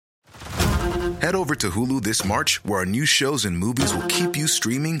Head over to Hulu this March, where our new shows and movies will keep you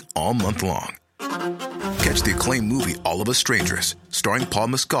streaming all month long. Catch the acclaimed movie All of Us Strangers, starring Paul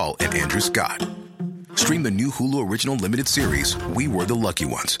Mescal and Andrew Scott. Stream the new Hulu original limited series We Were the Lucky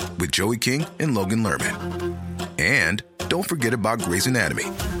Ones with Joey King and Logan Lerman. And don't forget about Grey's Anatomy.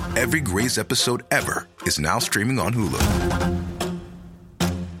 Every Grey's episode ever is now streaming on Hulu.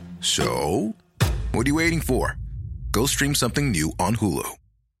 So, what are you waiting for? Go stream something new on Hulu.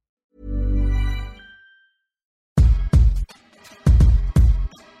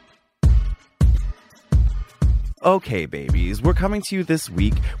 Okay, babies, we're coming to you this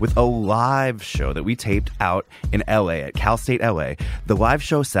week with a live show that we taped out in LA at Cal State LA. The live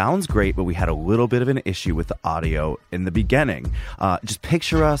show sounds great, but we had a little bit of an issue with the audio in the beginning. Just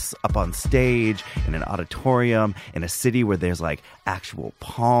picture us up on stage in an auditorium in a city where there's like actual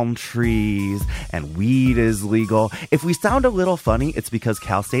palm trees and weed is legal. If we sound a little funny, it's because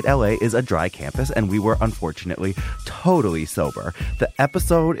Cal State LA is a dry campus and we were unfortunately totally sober. The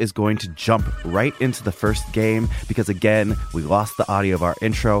episode is going to jump right into the first game because, again, we lost the audio of our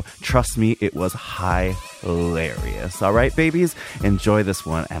intro. Trust me, it was hilarious. All right, babies, enjoy this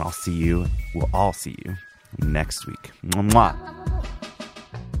one, and we'll all see you next week. Mwah.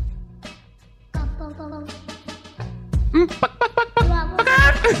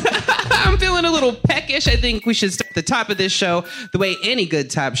 I'm feeling a little peckish. I think we should start at the top of this show the way any good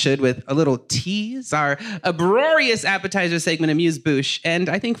top should, with a little tease, our uproarious appetizer segment, Amuse Bouche. And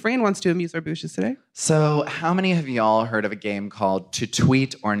I think Fran wants to amuse our bouches today. So how many of y'all heard of a game called To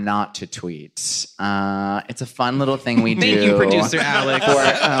Tweet or Not to Tweet? It's a fun little thing we do. Thank you, producer Alex.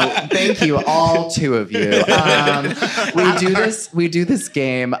 Thank you, all two of you. We do this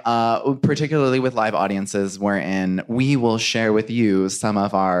game, particularly with live audiences, wherein we will share with you some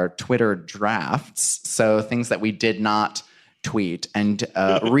of our Twitter drafts, so things that we did not tweet, and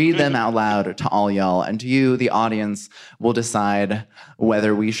read them out loud to all y'all. And you, the audience, will decide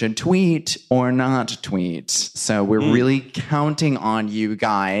whether we should tweet or not tweet. So we're really counting on you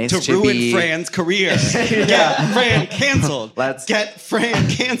guys to ruin Fran's career. Get Fran canceled. Get Fran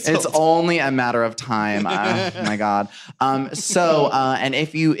canceled. It's only a matter of time. Oh my God. And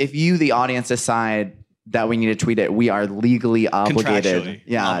if you, the audience, decide that we need to tweet it, we are legally obligated.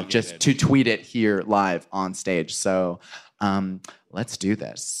 Just to tweet it here live on stage. So let's do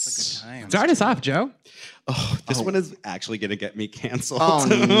this. It's a good time. Start us off, Joe. Oh, this one is actually going to get me canceled. Oh,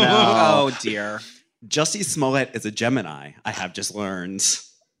 no. Oh, dear. Jussie Smollett is a Gemini, I have just learned.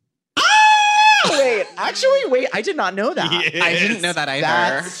 Wait, I did not know that. Yes. I didn't know that either.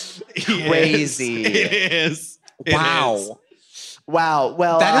 That's crazy. It is. Wow. Wow.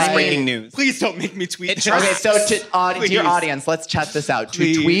 Well, that is breaking news. Please don't make me tweet. Okay, so dear audience, let's chat this out.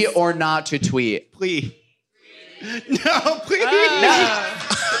 Please. To tweet or not to tweet? Please. No, please.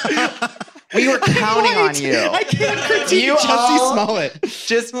 We were counting on you. I can't critique Jussie Smollett.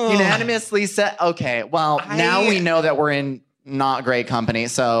 Just unanimously said, okay, well, now we know that we're in not great company,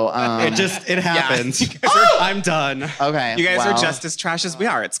 so... it happens. I'm done. Okay, you guys are just as trash as we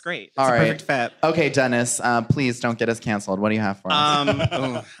are. It's great. It's a perfect fit. Okay, Dennis, please don't get us canceled. What do you have for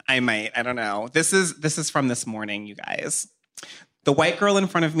us? I might. I don't know. This is from this morning, you guys. The white girl in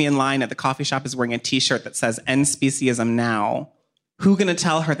front of me in line at the coffee shop is wearing a t-shirt that says "End Speciesism Now." Who gonna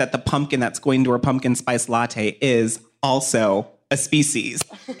tell her that the pumpkin that's going to her pumpkin spice latte is also a species?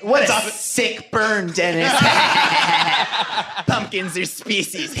 What a sick burn, Dennis. Pumpkins are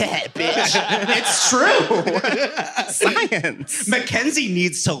species, bitch. It's true. Science. Mackenzie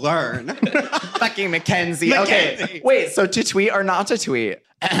needs to learn. Fucking Mackenzie. Okay, wait, so to tweet or not to tweet?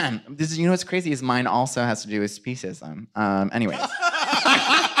 This is, you know what's crazy is mine also has to do with speciesism. Anyways.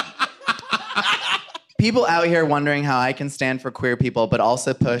 People out here wondering how I can stand for queer people but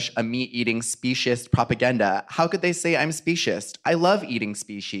also push a meat-eating speciesist propaganda. How could they say I'm speciesist? I love eating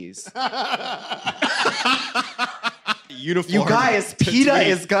species. Uniform. You guys, PETA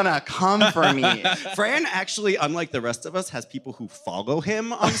is gonna come for me. Fran actually, unlike the rest of us, has people who follow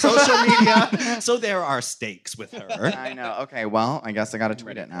him on social media. So there are stakes with her. I know. Okay, well, I guess I gotta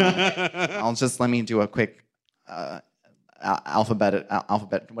tweet it now. Let me do a quick alphabet,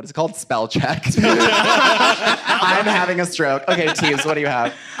 what is it called? Spell check. I'm having a stroke. Okay, Teebs, what do you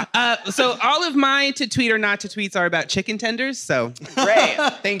have? So all of my to tweet or not to tweets are about chicken tenders, so. Great.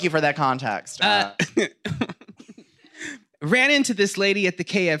 Thank you for that context. Ran into this lady at the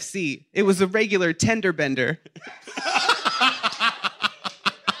KFC. It was a regular tender bender.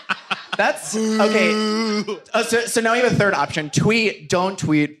 That's okay. So now you have a third option. Tweet, don't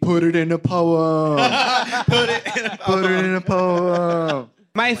tweet, put it in a poem. Put it in a poem.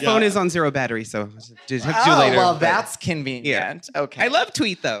 My phone is on 0 battery, so just have to do Oh, later. well, but- that's convenient. Okay. I love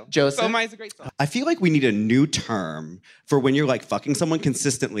Tweet though. Joseph? So mine's a great song. I feel like we need a new term for when you're like fucking someone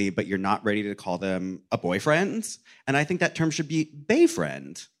consistently, but you're not ready to call them a boyfriend. And I think that term should be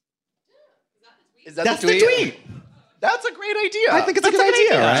bayfriend. Is that That's the tweet. That's a great idea. I think it's a good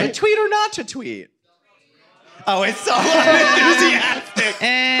idea, right? To tweet or not to tweet? Oh, it's so enthusiastic.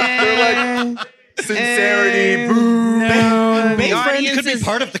 And Sincerity. no, the Bayfriend audience could be is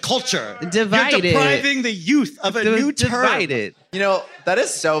part of the culture. divided. You're depriving the youth of a new term. divided. You know, that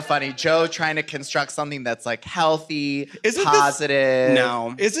is so funny. Joe trying to construct something that's like healthy, Isn't this- positive.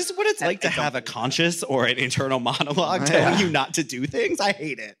 No. Is this what it's like to have a conscious or an internal monologue telling you not to do things? I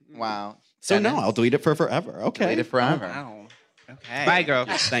hate it. Wow. So no, Dennis? I'll delete it for forever. Okay. Delete it forever. Wow. Okay. Bye, girl.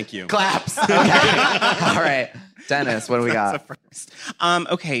 Thank you. Claps. Okay. All right. Dennis, what do we got?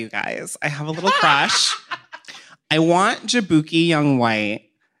 Okay, you guys. I have a little crush. I want Jabuki Young White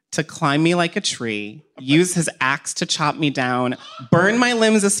to climb me like a tree, use his axe to chop me down, burn my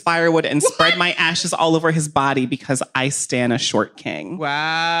limbs as firewood, and spread my ashes all over his body because I stan a short king.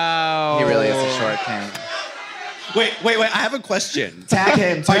 Wow. He really is a short king. Wait. I have a question. Tag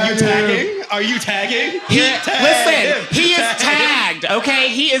him. Are you tagging? Are you tagging? Listen, he is tagged, okay?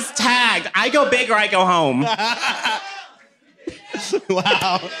 He is tagged. I go big or I go home.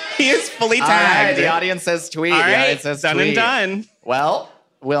 Wow. He is fully All right, tagged. the audience says tweet. All The right, audience says done tweet. and done. Well,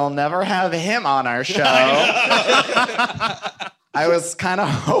 we'll never have him on our show. I was kind of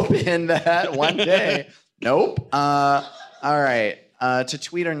hoping that one day. Nope. All right. To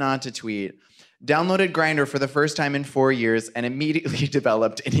tweet or not to tweet. Downloaded Grindr for the first time in 4 years and immediately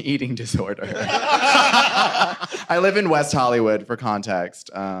developed an eating disorder. I live in West Hollywood, for context.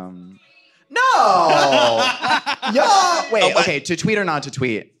 No. Y'all. Wait. Okay. To tweet or not to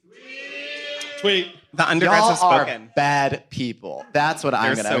tweet. Tweet. The undergrads have Y'all are spoken. bad people. That's what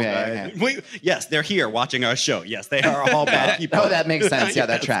I'm They're gonna. so Okay. Wait, yes, they're here watching our show. Yes, they are all bad people. Oh, that makes sense. Yeah,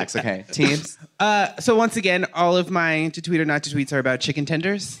 that tracks. Okay. Teams. So once again, all of my to tweet or not to tweets are about chicken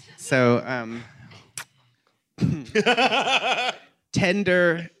tenders. So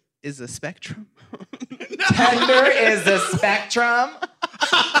tender is a spectrum. Tender is a spectrum.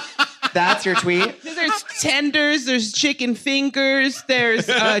 That's your tweet. There's tenders, there's chicken fingers, there's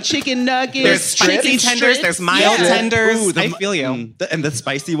chicken nuggets, There's spicy chicken tenders, strips. there's mild Yeah. tenders. Ooh, I feel you. And the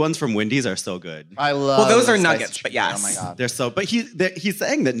spicy ones from Wendy's are so good. I love. Well, those the are spicy nuggets, chicken. but yes. Oh my god. They're so. But he's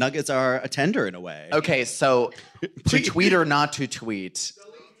saying that nuggets are a tender in a way. Okay, so to tweet or not to tweet.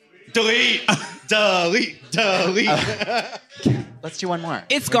 Delete. Let's do one more.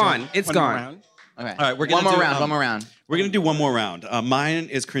 It's gone. It's One gone. round. Okay. All right, we're gonna one more do, round. One more round. We're gonna do one more round. Mine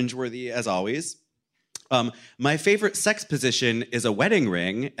is cringeworthy as always. My favorite sex position is a wedding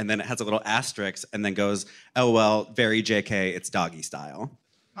ring, and then it has a little asterisk, and then goes, "LOL, very JK, it's doggy style."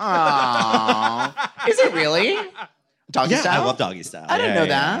 Aww. Is it really? Doggy Yeah, style? I love doggy style. I didn't Yeah, know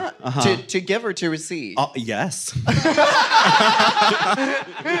yeah, that. yeah. Uh-huh. To give or to receive? Yes.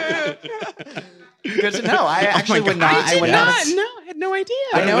 Good to know. I actually would not. I did would not. not. No, I had no idea.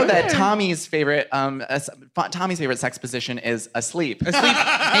 I know that Tommy's favorite sex position is asleep.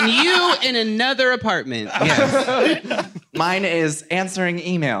 And you in another apartment. Yes. Mine is answering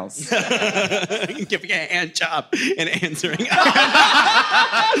emails. Giving a hand job and answering.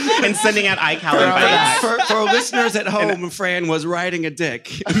 And sending out iCal invites. For listeners at home, Fran was riding a dick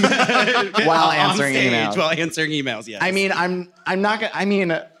While answering on stage emails. While answering emails, yes. I mean, I'm not gonna. I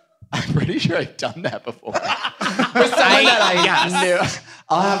mean, I'm pretty sure I've done that before. For someone that I knew,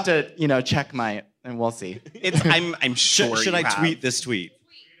 I'll have to, check and we'll see. I'm sure. should you I have. tweet this tweet?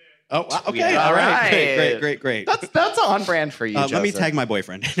 Oh, wow, Tweet okay, it. all right, Alright. great. That's on brand for you. Let me Joseph. tag my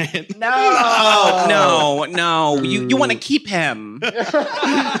boyfriend. No. Oh, no. You want to keep him. That's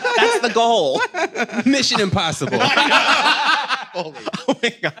the goal. Mission Impossible. Oh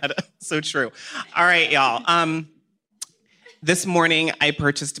my God. So true. All right, y'all. This morning I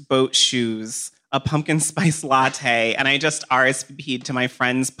purchased boat shoes, a pumpkin spice latte, and I just RSVP'd to my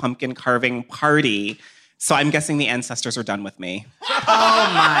friend's pumpkin carving party. So I'm guessing the ancestors are done with me. Oh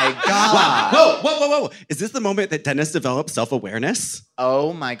my god. Whoa. Is this the moment that Dennis developed self-awareness?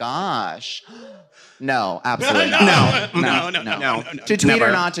 Oh my gosh. No, absolutely No. not. No. To tweet Never.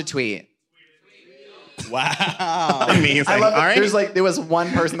 or not to tweet? Wow. Amazing. I love All right. there was one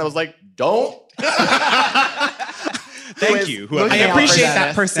person that was like, don't. Thank you. whoever- I Yeah, appreciate for that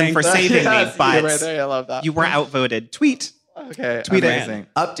Dennis. person for Thank you. saving me, Yes, but you were there. I love that. you were outvoted. Tweet. Okay. Tweet it. amazing.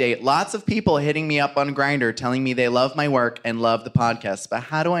 Update. Lots of people hitting me up on Grindr telling me they love my work and love the podcast. But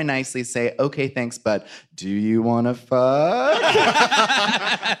how do I nicely say, okay, thanks, but do you want to fuck?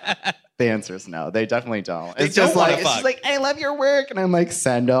 The answer is no. They definitely don't. They It's don't just wanna like it's fuck. just like I love your work, and I'm like,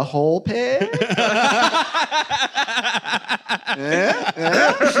 send a whole pig. And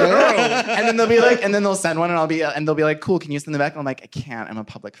then they'll be like, and then they'll send one, and they'll be like, cool. Can you send them back? And I'm like, I can't. I'm a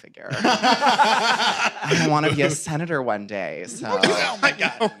public figure. I want to be a senator one day. So. Oh my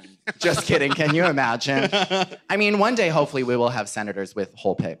God. Just kidding. Can you imagine? I mean, one day, hopefully, we will have senators with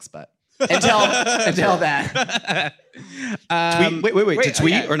whole pigs, but until then. Tweet. Wait. To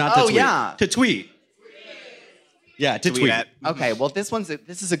tweet or not to Oh, tweet? yeah. To tweet. Yeah, to tweet. it. Okay, well, this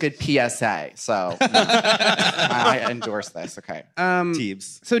is a good PSA, so I endorse this. Okay.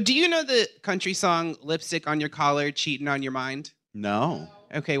 Teebs. So do you know the country song "Lipstick on Your Collar, Cheating on Your Mind"? No.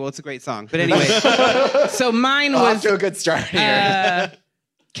 Okay, well, it's a great song. But anyway, so mine Off was to a good start here.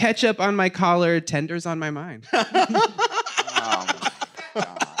 ketchup on my collar, tenders on my mind. Oh, my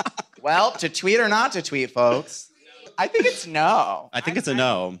God. Well, to tweet or not to tweet, folks? I think it's no. I think it's a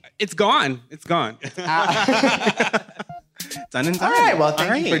no. It's gone. It's gone. Done and done. All right, well,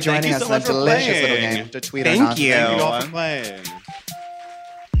 thank All you for right. joining you us so in a much for delicious little playing. game to tweet Thank or not. you. Thank you all for playing.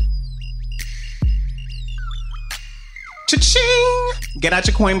 Cha-ching! Get out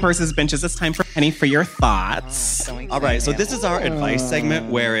your coin purses, benches. It's time for Penny for your thoughts. All right, so this is our advice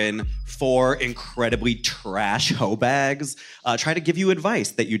segment wherein 4 incredibly trash hoe bags try to give you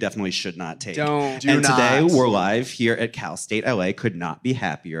advice that you definitely should not take. Don't. And not. today we're live here at Cal State LA. Could not be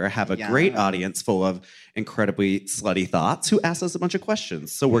happier. Have a great audience full of incredibly slutty thoughts who asked us a bunch of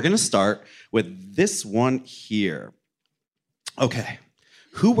questions. So we're going to start with this one here. Okay,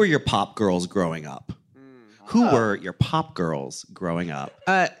 who were your pop girls growing up? Who were your pop girls growing up?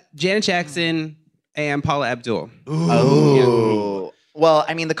 Janet Jackson and Paula Abdul. Oh. Well,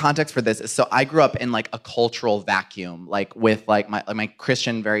 I mean, the context for this is so I grew up in like a cultural vacuum, like with like my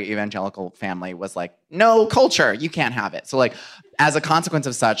Christian, very evangelical family was like, no culture, you can't have it. So like, as a consequence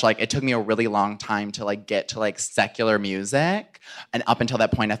of such, like it took me a really long time to like get to like secular music, and up until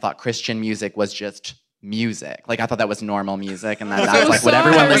that point, I thought Christian music was just music. Like I thought that was normal music, and that's like what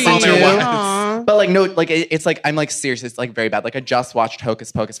everyone listened to. But like no, like it's like I'm like serious. It's like very bad. Like I just watched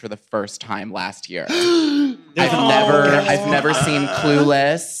Hocus Pocus for the first time last year. I've never seen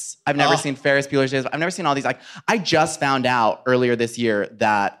Clueless. I've never seen Ferris Bueller's Days. I've never seen all these. Like I just found out earlier this year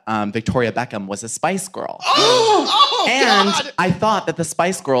that Victoria Beckham was a Spice Girl. And I thought that the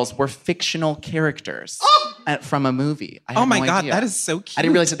Spice Girls were fictional characters from a movie. I had Oh my no God, idea. that is so cute. I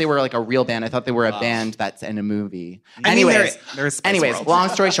didn't realize that they were like a real band. I thought they were a band that's in a movie. I mean, Anyways, they're a Spice World. long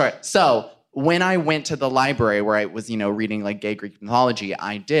story short. So when I went to the library where I was, reading like gay Greek mythology,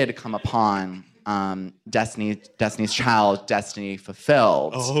 I did come upon Destiny's Child, Destiny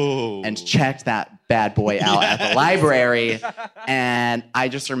Fulfilled, and checked that bad boy out at the library. And I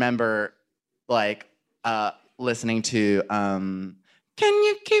just remember like listening to Can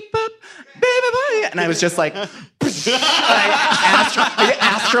You Keep Up, Baby Boy? And I was just like,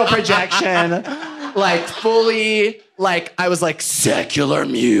 astral projection, like fully, like I was like secular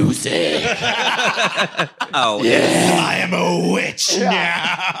music. Oh, I am a witch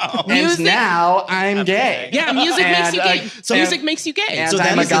now. And now I'm gay. Yeah, music makes you gay. so Music makes you gay. And So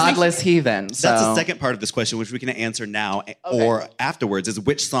I'm a that is- godless heathen. So. That's the second part of this question, which we can answer now or afterwards. Is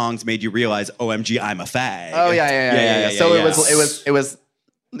which songs made you realize, OMG, I'm a fag? Oh yeah. So yeah. it was.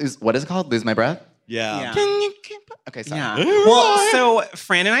 What is it called? Lose My Breath. Yeah. Can you keep up? Okay, sorry. Yeah. Well, so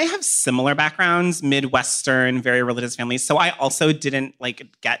Fran and I have similar backgrounds, Midwestern, very religious families. So I also didn't like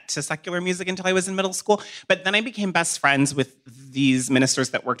get to secular music until I was in middle school. But then I became best friends with these ministers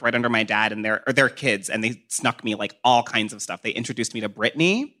that worked right under my dad and their kids, and they snuck me like all kinds of stuff. They introduced me to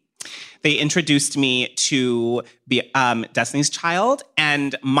Britney. They introduced me to Destiny's Child,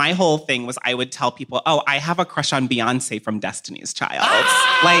 and my whole thing was I would tell people, "Oh, I have a crush on Beyonce from Destiny's Child."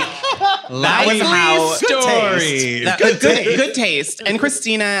 Like that was how story. good taste. And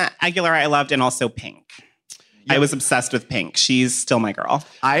Christina Aguilera I loved, and also Pink. I was obsessed with Pink. She's still my girl.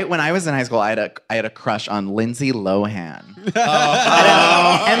 When I was in high school, I had a crush on Lindsay Lohan.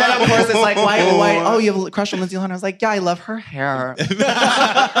 And then of course it's like, why? Oh, you have a crush on Lindsay Lohan? I was like, yeah, I love her hair. The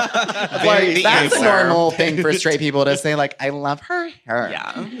That's a answer. normal thing for straight people to say. Like, I love her hair.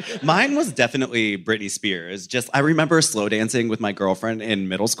 Yeah. Mine was definitely Britney Spears. I remember slow dancing with my girlfriend in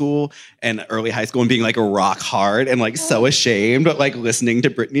middle school and early high school and being like rock hard and like so ashamed, but like listening to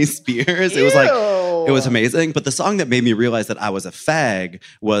Britney Spears. It was like, no. It was amazing. But the song that made me realize that I was a fag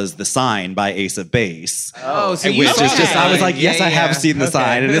was The Sign by Ace of Base. Oh, so Which you is just, I was like, yes, Yeah, I have yeah. seen The Okay.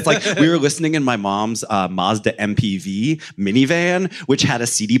 Sign. And it's like, we were listening in my mom's Mazda MPV minivan, which had a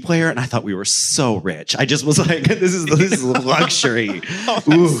CD player. And I thought we were so rich. I just was like, this is luxury. Oh,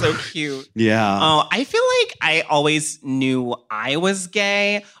 that's so cute. Yeah. Oh, I feel like I always knew I was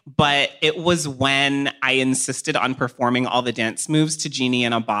gay, but it was when I insisted on performing all the dance moves to Genie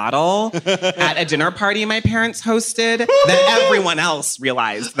in a Bottle at a dinner party my parents hosted that everyone else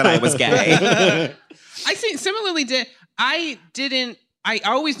realized that I was gay. I think similarly I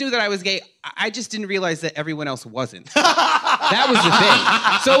always knew that I was gay. I just didn't realize that everyone else wasn't. That was the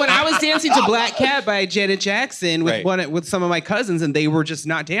thing. So when I was dancing to Black Cat by Janet Jackson with some of my cousins and they were just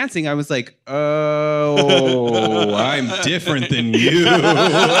not dancing, I was like, oh, I'm different than you.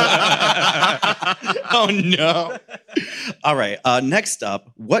 Oh, no. All right. Next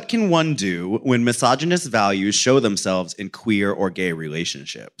up, what can one do when misogynist values show themselves in queer or gay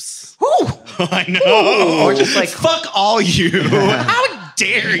relationships? I know. Or just like fuck all you. How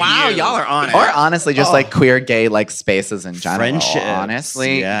dare you? Wow, y'all are on it. Or honestly, just like queer gay like spaces in general. Friendships,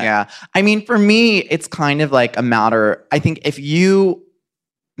 honestly. yeah. Yeah. I mean, for me, it's kind of like a matter, I think if you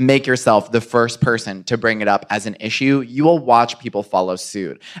make yourself the first person to bring it up as an issue, you will watch people follow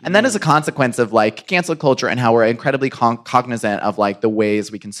suit. And that is a consequence of like cancel culture and how we're incredibly cognizant of like the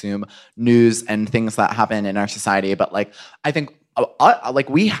ways we consume news and things that happen in our society. But like, I think like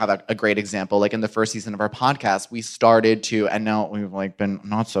we have a great example. Like in the first season of our podcast, we started to, and now we've like been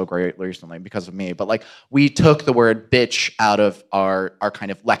not so great recently because of me, but like we took the word bitch out of our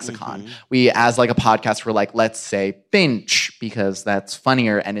kind of lexicon. We, as like a podcast, were like, let's say binge because that's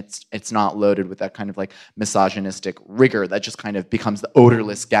funnier and it's not loaded with that kind of like misogynistic rigor that just kind of becomes the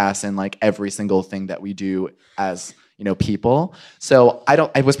odorless gas in like every single thing that we do as people. So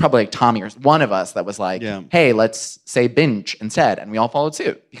it was probably like Tommy or one of us that was like, hey, let's say binge instead. And we all followed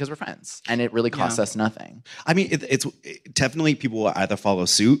suit because we're friends. And it really cost us nothing. I mean, it's definitely people will either follow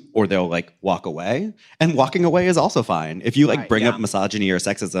suit or they'll like walk away. And walking away is also fine. If you like bring up misogyny or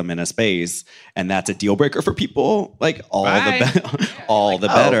sexism in a space and that's a deal breaker for people, like all the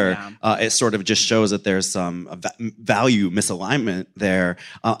better. It sort of just shows that there's some value misalignment there.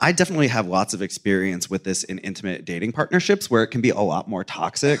 I definitely have lots of experience with this in intimate dating partnerships where it can be a lot more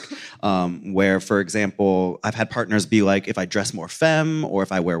toxic. Where, for example, I've had partners be like, if I dress more femme or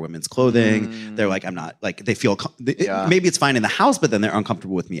if I wear women's clothing, they're like, I'm not like, they feel, maybe it's fine in the house, but then they're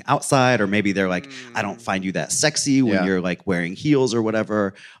uncomfortable with me outside. Or maybe they're like, I don't find you that sexy when you're like wearing heels or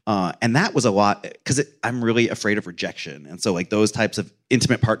whatever. And that was a lot because I'm really afraid of rejection. And so like those types of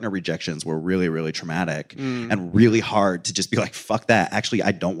intimate partner rejections were really, really traumatic and really hard to just be like, fuck that. Actually,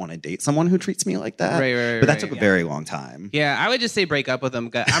 I don't want to date someone who treats me like that. But that took a very long time. Yeah, I would just say break up with them.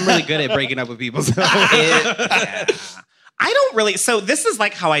 I'm really good at breaking up with people. So. I don't really. So this is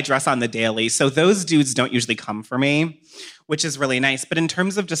like how I dress on the daily. So those dudes don't usually come for me, which is really nice. But in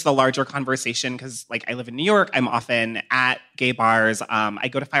terms of just the larger conversation, because like I live in New York, I'm often at gay bars. I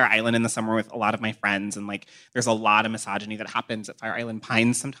go to Fire Island in the summer with a lot of my friends, and like there's a lot of misogyny that happens at Fire Island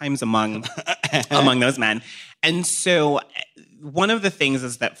Pines sometimes among those men. And so one of the things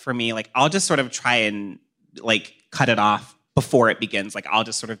is that for me, like I'll just sort of try and like cut it off before it begins. Like I'll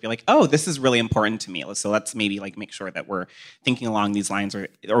just sort of be like, oh, this is really important to me. So let's maybe like make sure that we're thinking along these lines or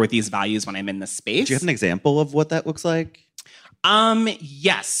with these values when I'm in this space. Do you have an example of what that looks like?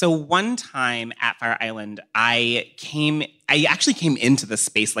 Yes. So one time at Fire Island, I actually came into the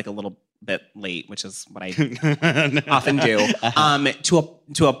space like a little bit late, which is what I often do,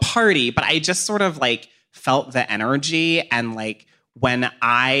 to a party, but I just sort of like felt the energy and like when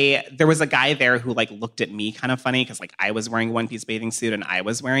there was a guy there who like looked at me kind of funny because like I was wearing a one-piece bathing suit and I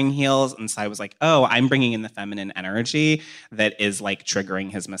was wearing heels. And so I was like, oh, I'm bringing in the feminine energy that is like triggering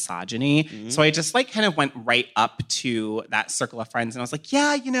his misogyny. So I just like kind of went right up to that circle of friends and I was like,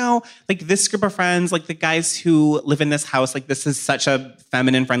 yeah, like this group of friends, like the guys who live in this house, like this is such a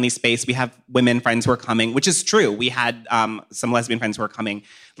feminine friendly space. We have women friends who are coming, which is true. We had some lesbian friends who are coming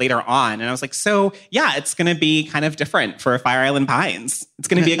later on. And I was like, so yeah, it's going to be kind of different for Fire Island Pines. It's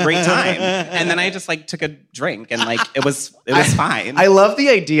going to be a great time. And then I just like took a drink and like it was fine. I love the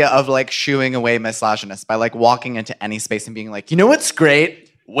idea of like shooing away misogynists by like walking into any space and being like, you know what's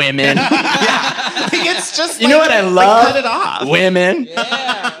great? Women. Like, it's just you know what I love? Cut it off. Women.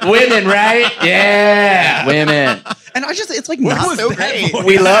 Yeah. Women, right? Yeah. Women. And it's like not so great.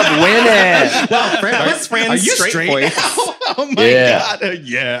 We love women. Wow, Fran, That was Fran's are you straight voice? voice. Oh my Yeah. god,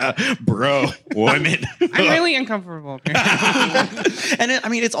 yeah, bro, woman. I'm really uncomfortable. Apparently.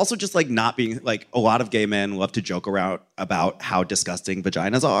 And it's also just like not being like a lot of gay men love to joke around about how disgusting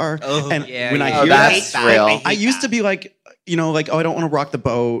vaginas are. and yeah, when I yeah. hear that's that, real. I used to be like, like, oh, I don't want to rock the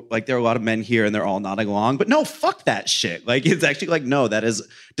boat. Like, there are a lot of men here and they're all nodding along. But no, fuck that shit. Like, it's actually like, no, that is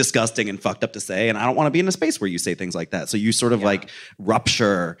disgusting and fucked up to say. And I don't want to be in a space where you say things like that. So you sort of like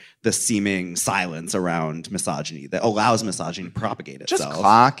rupture the seeming silence around misogyny that allows misogyny to propagate itself. Just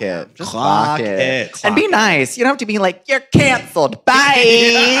clock it. Just Clock clock it. it. Clock And be it. nice. You don't have to be like, you're canceled.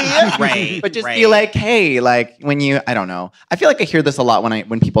 Bye. Right, But just right. be like, hey, like when I don't know. I feel like I hear this a lot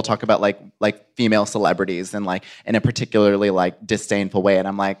when people talk about like female celebrities and like in a particularly like disdainful way. And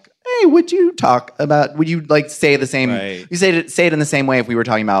I'm like, hey, would you like say the same, Right. you say it in the same way if we were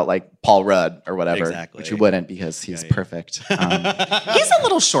talking about like Paul Rudd or whatever, Exactly. which you wouldn't because he's perfect. He's a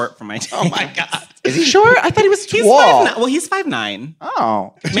little short for my taste. Oh my god. Is he short? I thought he was He's tall. 5'9". Well, he's 5'9".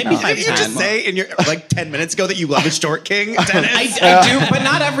 Oh. Maybe No. 5'10". Did you just say in your like 10 minutes ago that you love a short king? Dennis? I do, but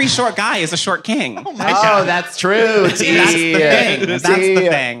not every short guy is a short king. Oh, that's true. That's the thing. That's the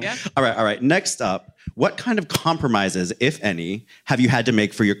thing. All right. Next up, what kind of compromises, if any, have you had to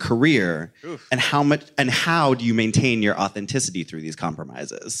make for your career, and how do you maintain your authenticity through these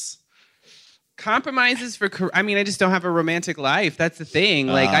compromises? Compromises for I just don't have a romantic life. That's the thing.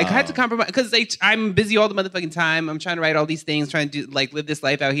 Like I had to compromise because I'm busy all the motherfucking time. I'm trying to write all these things, trying to do like live this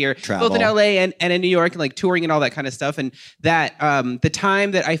life out here, Travel. both in LA and in New York, and like touring and all that kind of stuff. And that the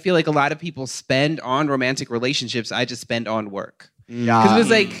time that I feel like a lot of people spend on romantic relationships, I just spend on work. Because it was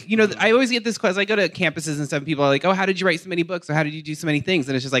like, I always get this question. I go to campuses and stuff, and people are like, oh, how did you write so many books? Or how did you do so many things?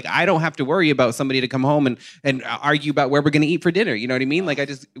 And it's just like, I don't have to worry about somebody to come home and argue about where we're going to eat for dinner. You know what I mean? Like, I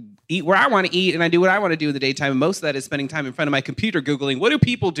just eat where I want to eat, and I do what I want to do in the daytime. And most of that is spending time in front of my computer Googling, what do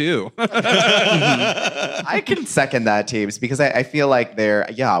people do? I can second that, Teebs, because I feel like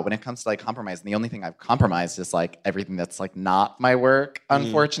when it comes to like compromise, the only thing I've compromised is like everything that's like not my work,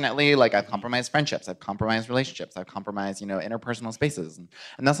 unfortunately. Like I've compromised friendships, I've compromised relationships, I've compromised, interpersonal spaces.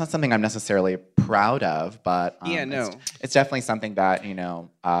 And that's not something I'm necessarily proud of, but it's definitely something that,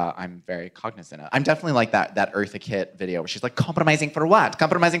 I'm very cognizant of. I'm definitely like that Eartha Kitt video where she's like, compromising for what?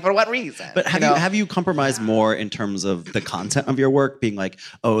 Compromising for what reason? But have you compromised more in terms of the content of your work, being like,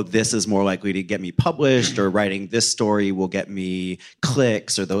 oh, this is more likely to get me published, or writing this story will get me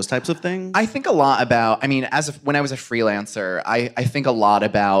clicks, or those types of things? I think a lot about, when I was a freelancer, I think a lot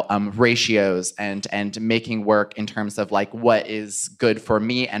about ratios and making work in terms of like what is good for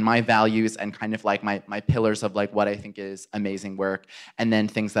me and my values and kind of like my pillars of like what I think is amazing work, and then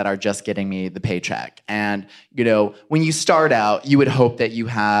things that are just getting me the paycheck. And, when you start out, you would hope that you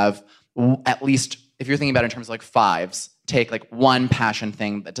have at least, if you're thinking about it in terms of like fives, take like one passion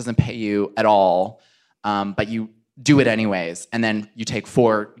thing that doesn't pay you at all, but you do it anyways. And then you take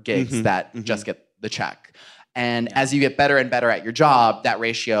 4 gigs that just get the check. And as you get better and better at your job, that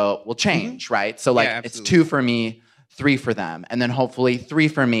ratio will change, right? So like it's 2 for me, 3 for them, and then hopefully 3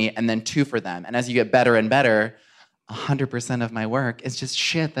 for me, and then 2 for them. And as you get better and better, 100% of my work is just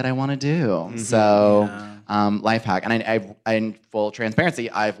shit that I want to do. So, life hack. And I, in full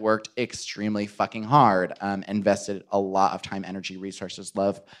transparency, I've worked extremely fucking hard, invested a lot of time, energy, resources,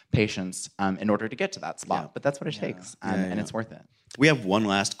 love, patience, in order to get to that spot. Yeah. But that's what it takes, and it's worth it. We have one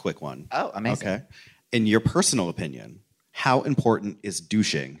last quick one. Oh, amazing. Okay. In your personal opinion, how important is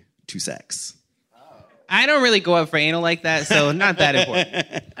douching to sex? I don't really go up for anal like that, so not that important.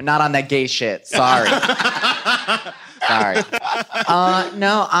 I'm not on that gay shit. Sorry. Sorry.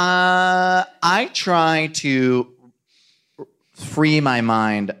 I try to free my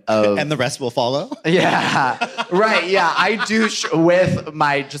mind of... And the rest will follow? Yeah, right, yeah. I douche with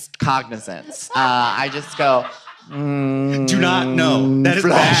my just cognizance. I just go... Do not know. That is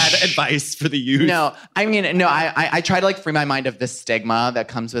flush. bad advice for the youth. No, I try to like free my mind of the stigma that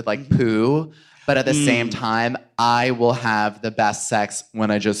comes with like poo, but at the same time, I will have the best sex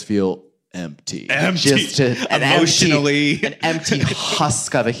when I just feel empty. Just emotionally. an empty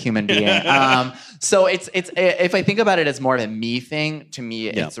husk of a human being. So it's if I think about it as more of a me thing, to me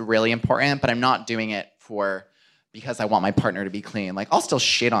it's really important, but I'm not doing it because I want my partner to be clean. Like, I'll still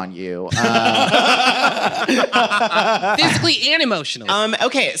shit on you. Physically and emotionally.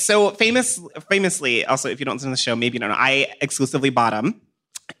 Okay, so famously, also, if you don't listen to the show, maybe you don't know, I exclusively bottom.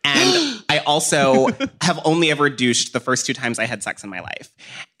 And I also have only ever douched the first 2 times I had sex in my life.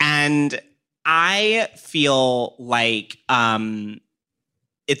 And I feel like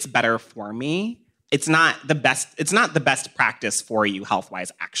it's better for me. It's not the best practice for you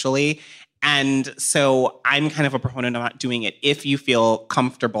health-wise, actually. And so I'm kind of a proponent of not doing it if you feel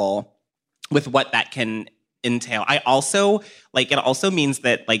comfortable with what that can entail. I also, it also means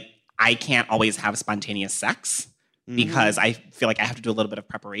that, I can't always have spontaneous sex because I feel like I have to do a little bit of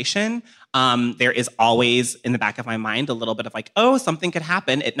preparation. There is always in the back of my mind a little bit of something could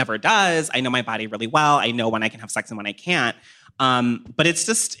happen. It never does. I know my body really well. I know when I can have sex and when I can't. But it's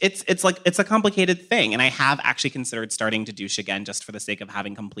just, it's a complicated thing. And I have actually considered starting to douche again just for the sake of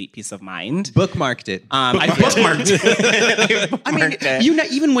having complete peace of mind. Bookmarked it. I bookmarked it. I mean,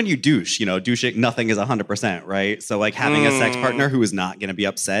 even when you douche, douching, nothing is 100%, right? So having a sex partner who is not going to be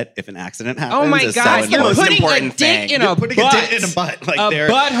upset if an accident happens. Oh my is God, so you're important. putting important a dick thing. in a Putting butt. a dick in a butt. A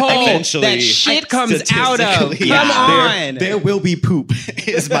butthole that shit comes out of. Statistically, Come on. There will be poop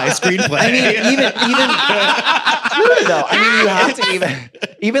is my screenplay. I mean, even though, you have to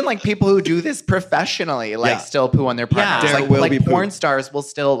even people who do this professionally, still poo on their partners. There will be porn poop. stars will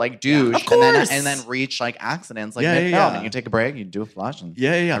still douche Of course. and then reach accidents Yeah. and you take a break, you do a flush, and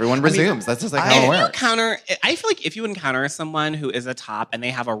Yeah. everyone resumes. That's just how it works. I feel like if you encounter someone who is a top and they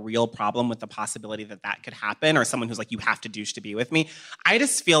have a real problem with the possibility that could happen, or someone who's you have to douche to be with me, I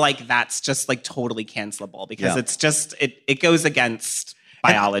just feel like that's just totally cancelable because it's just it goes against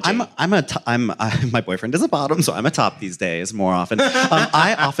biology. My boyfriend is a bottom, so I'm a top these days more often.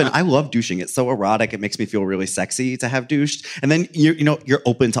 I love douching. It's so erotic. It makes me feel really sexy to have douched. And then you're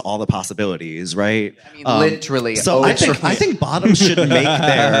open to all the possibilities, right? I mean, literally. So I think bottoms should make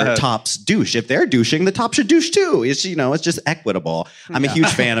their tops douche. If they're douching, the top should douche too. It's just equitable. I'm a huge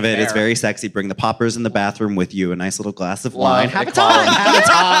fan of it. It's very sexy. Bring the poppers in the bathroom with you. A nice little glass of wine. Have a time.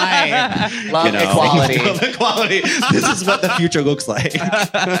 Love equality. Love equality. This is what the future looks like.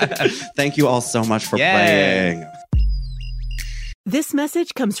 Thank you all so much for playing. This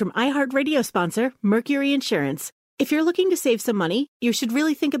message comes from iHeartRadio sponsor, Mercury Insurance. If you're looking to save some money, you should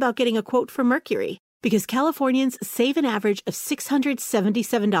really think about getting a quote from Mercury, because Californians save an average of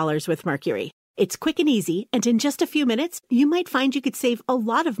 $677 with Mercury. It's quick and easy, and in just a few minutes, you might find you could save a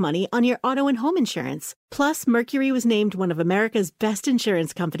lot of money on your auto and home insurance. Plus, Mercury was named one of America's best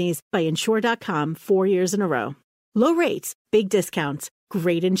insurance companies by Insure.com 4 years in a row. Low rates, big discounts,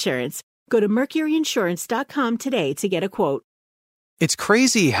 great insurance. Go to mercuryinsurance.com today to get a quote. It's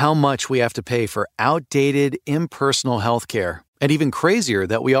crazy how much we have to pay for outdated, impersonal healthcare, and even crazier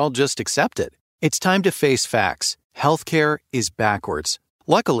that we all just accept it. It's time to face facts. Healthcare is backwards.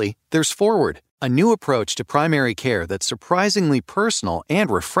 Luckily, there's Forward, a new approach to primary care that's surprisingly personal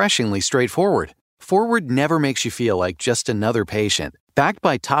and refreshingly straightforward. Forward never makes you feel like just another patient. Backed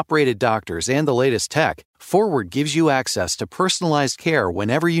by top-rated doctors and the latest tech, Forward gives you access to personalized care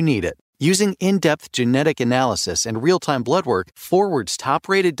whenever you need it. Using in-depth genetic analysis and real-time blood work, Forward's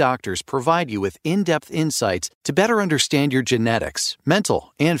top-rated doctors provide you with in-depth insights to better understand your genetics,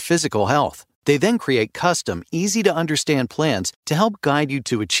 mental, and physical health. They then create custom, easy-to-understand plans to help guide you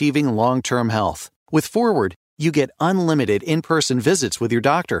to achieving long-term health. With Forward, you get unlimited in-person visits with your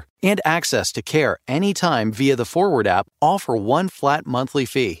doctor and access to care anytime via the Forward app, all for one flat monthly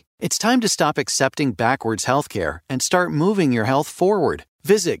fee. It's time to stop accepting backwards healthcare and start moving your health forward.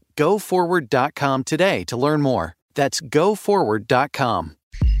 Visit GoForward.com today to learn more. That's GoForward.com.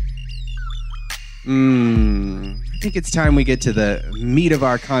 I think it's time we get to the meat of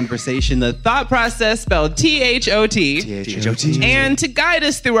our conversation, the thought process spelled T-H-O-T. T-H-O-T. And to guide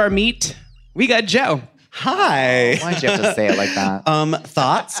us through our meat, we got Joe. Hi. Why'd you have to say it like that?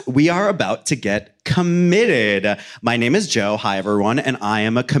 Thoughts? We are about to get committed. My name is Joe. Hi, everyone. And I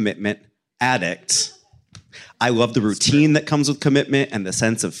am a commitment addict. I love the routine that comes with commitment and the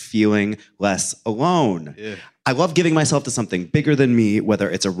sense of feeling less alone. Yeah. I love giving myself to something bigger than me, whether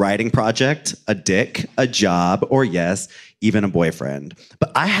it's a writing project, a dick, a job, or yes, even a boyfriend.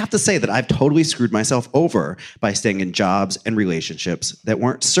 But I have to say that I've totally screwed myself over by staying in jobs and relationships that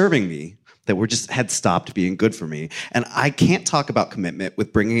weren't serving me, that had stopped being good for me. And I can't talk about commitment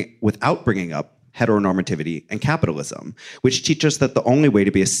without bringing up heteronormativity and capitalism, which teach us that the only way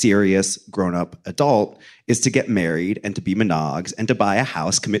to be a serious grown-up adult is to get married and to be monogs and to buy a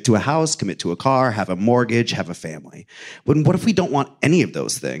house, commit to a car, have a mortgage, have a family. But what if we don't want any of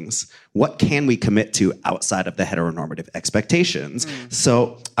those things? What can we commit to outside of the heteronormative expectations?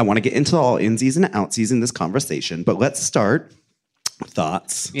 So I want to get into all insies and outsies in this conversation, but let's start.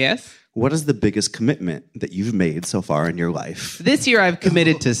 Thoughts? Yes? What is the biggest commitment that you've made so far in your life? This year I've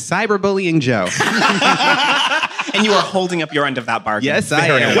committed to cyberbullying Joe. And you are holding up your end of that bargain. Yes, I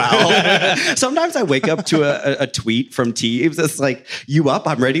very am. well. Sometimes I wake up to a tweet from Teeves that's like, "You up?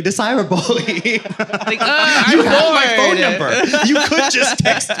 I'm ready to cyberbully." Like, You I'm have my phone bored. number. You could just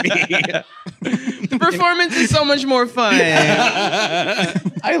text me. For performance is so much more fun.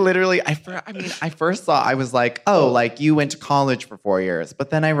 I first thought, I was like, oh, like you went to college for 4 years. But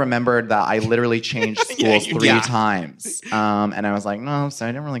then I remembered that I literally changed schools three times. And I was like, no, so I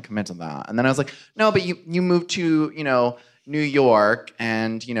didn't really commit to that. And then I was like, no, but you moved to, New York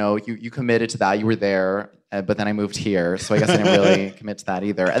and, you committed to that. You were there. But then I moved here, so I guess I didn't really commit to that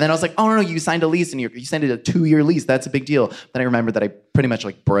either. And then I was like, oh, no, you signed a lease in New York. You signed a 2-year lease. That's a big deal. Then I remembered that I pretty much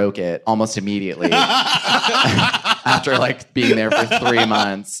broke it almost immediately after being there for 3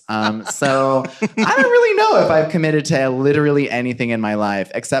 months. So I don't really know if I've committed to literally anything in my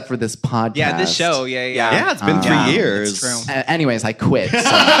life except for this podcast. Yeah, this show. Yeah. Yeah, it's been 3 years. It's true. Anyways, I quit. So.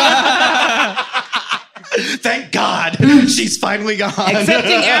 Thank God, she's finally gone.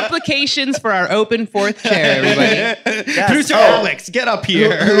 Accepting applications for our open fourth chair, everybody. Yes. Producer Alex, get up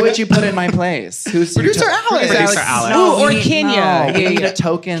here. Who would you put in my place? Who's Producer Alex? Producer Alex. Ooh, or Kenya. No, we need a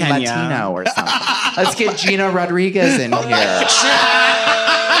token Kenya. Latino or something. Let's get Gina Rodriguez in here.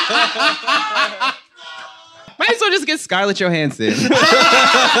 Might as well just get Scarlett Johansson.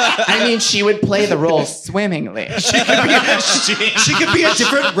 I mean, she would play the role swimmingly. She could be a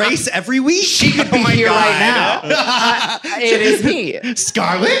different race every week. She could be here right now. It is me.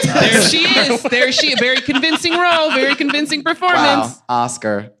 Scarlett? There she is. There she. Very convincing role. Very convincing performance. Wow,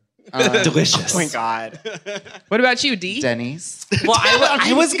 Oscar. Delicious. Oh my God. What about you, D? Denny's. Well,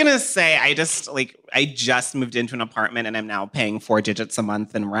 I was gonna say I just moved into an apartment and I'm now paying 4 digits a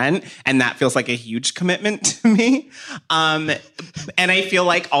month in rent, and that feels like a huge commitment to me. And I feel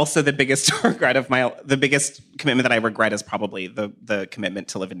like also the biggest commitment that I regret is probably the commitment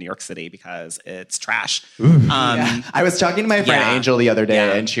to live in New York City because it's trash. I was talking to my friend Angel the other day,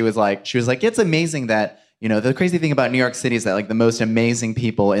 Yeah. and she was like, it's amazing that. The crazy thing about New York City is that the most amazing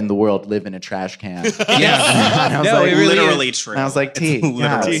people in the world live in a trash can. Yeah. And I was No, like, it really literally is. true. And I was like, T, It's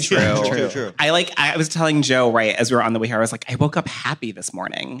literally yeah, true. I was telling Joe right as we were on the way here, I was like, I woke up happy this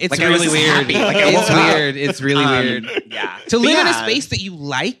morning. It's I was really just weird. happy. I woke It's up. weird. It's really weird. Yeah. To live in a Yeah. space that you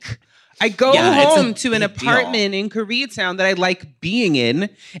like. I go Yeah, it's a home to an big deal. apartment in Koreatown that I like being in,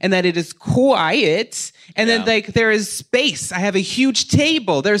 and that it is quiet, and then there is space. I have a huge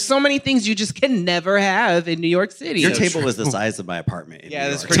table. There's so many things you just can never have in New York City. Your table is the size of my apartment. In Yeah, New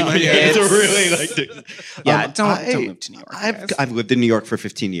that's York. pretty much it. It's really Yeah, don't move to New York. I've lived in New York for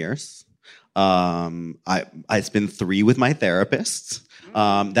 15 years. I spent 3 with my therapist.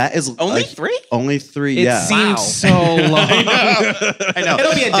 That is Only 3? Only 3. It yeah. seems so long. I know.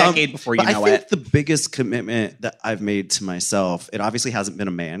 It'll be a decade before you but know I think it. the biggest commitment that I've made to myself, it obviously hasn't been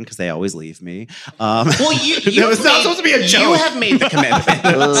a man because they always leave me. Well, That was not supposed to be a joke. You have made the commitment.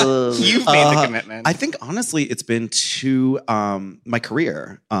 You've made the commitment. I think honestly, it's been to my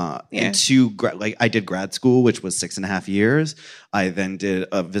career. Yeah. I did grad school, which was 6.5 years. I then did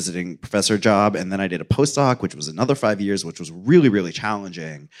a visiting professor job, and then I did a postdoc, which was another 5 years, which was really, really challenging.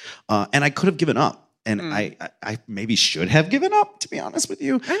 And I could have given up, and I maybe should have given up, to be honest with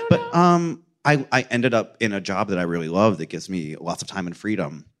you. I ended up in a job that I really love that gives me lots of time and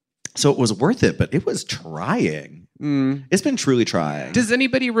freedom. So it was worth it, but it was trying. It's been truly trying. Does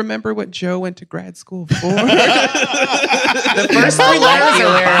anybody remember what Joe went to grad school for? the first 3 letters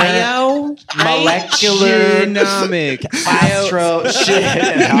are bio. molecular Genomic. Astroshitics?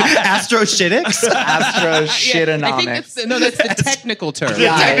 I Astroshitonomics. think that's the technical term.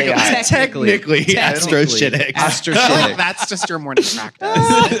 Yeah. Technically, astroshitics. Astroshitics. That's just your morning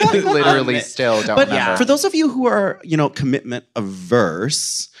practice. Literally still don't But remember. for those of you who are, commitment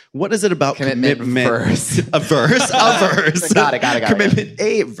averse, what is it about Commitment verse. Averse. Got it. Commitment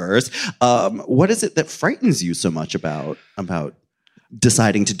averse. What is it that frightens you so much about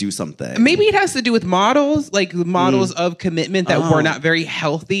deciding to do something? Maybe it has to do with models, like models of commitment that were not very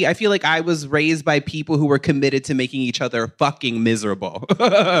healthy. I feel like I was raised by people who were committed to making each other fucking miserable.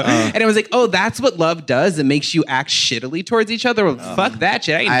 And I was like, oh, that's what love does. It makes you act shittily towards each other. Well, fuck that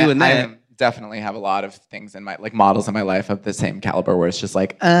shit. I ain't doing that. I definitely have a lot of things in my models in my life of the same caliber where it's just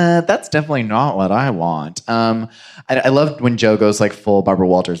that's definitely not what I want. I loved when Joe goes full Barbara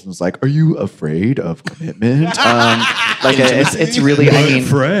Walters and was like, "Are you afraid of commitment?" It's really. I mean,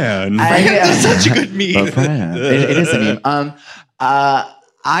 Fran. That's such a good meme. It is a meme.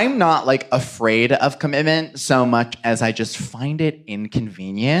 I'm not afraid of commitment so much as I just find it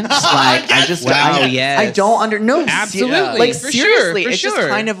inconvenient. I don't no, absolutely, seriously, for it's sure. just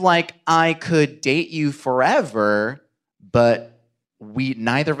kind of I could date you forever, but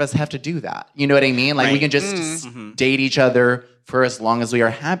neither of us have to do that. You know what I mean? We can just date each other for as long as we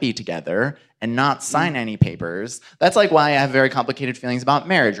are happy together and not sign any papers. That's why I have very complicated feelings about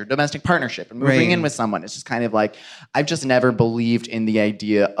marriage or domestic partnership and moving in with someone. It's just kind of I've just never believed in the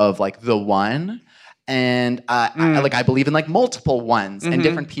idea of the one. And I believe in like multiple ones and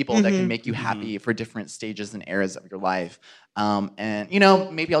different people that can make you happy for different stages and eras of your life. And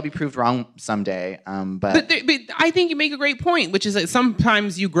maybe I'll be proved wrong someday. But I think you make a great point, which is that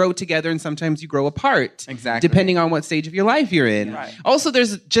sometimes you grow together and sometimes you grow apart. Exactly. Depending on what stage of your life you're in. Right. Also,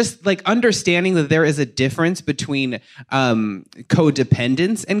 there's just like understanding that there is a difference between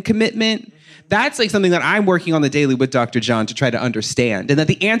codependence and commitment. That's like something that I'm working on the daily with Dr. John to try to understand. And that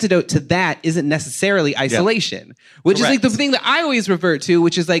the antidote to that isn't necessarily isolation, which is like the thing that I always revert to,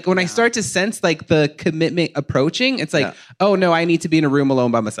 which is like when I start to sense like the commitment approaching, it's like, oh no, I need to be in a room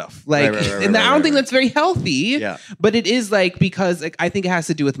alone by myself. Like, and I don't think that's very healthy, but it is like, because like, I think it has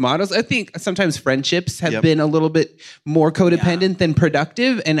to do with models. I think sometimes friendships have been a little bit more codependent than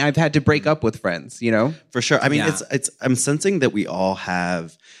productive. And I've had to break up with friends, For sure. I mean, I'm sensing that we all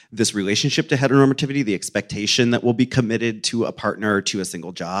have this relationship to heteronormativity, the expectation that we'll be committed to a partner or to a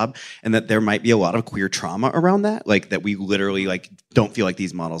single job, and that there might be a lot of queer trauma around that, like that we literally like don't feel like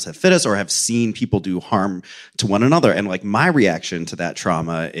these models have fit us or have seen people do harm to one another. And like my reaction to that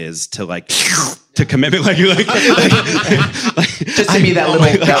trauma is to like to commitment, like just to be that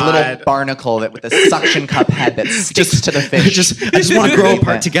little barnacle that with a suction cup head that sticks to the fish. I just want to grow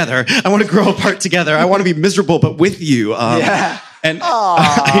apart together. I want to grow apart together. I want to be miserable, but with you. And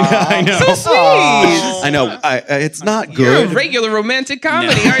I know. So sweet. I know. It's not good. You're a regular romantic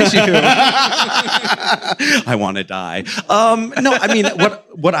comedy, aren't you? I want to die. No, I mean,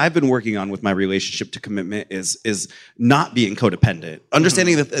 what I've been working on with my relationship to commitment is not being codependent.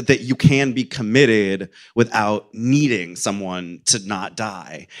 Understanding that you can be committed without needing someone to not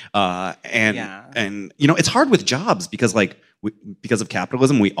die. And it's hard with jobs because because of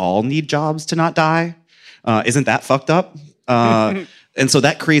capitalism, we all need jobs to not die. Isn't that fucked up? And so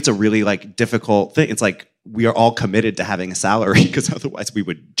that creates a really like difficult thing. It's like we are all committed to having a salary because otherwise we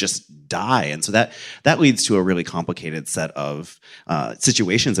would just die. And so that leads to a really complicated set of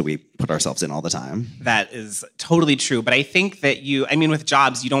situations that we put ourselves in all the time. That is totally true. But I think that with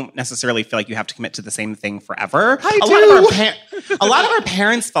jobs, you don't necessarily feel like you have to commit to the same thing forever. A lot of our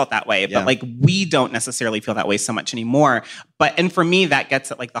parents felt that way, but like we don't necessarily feel that way so much anymore. And for me, that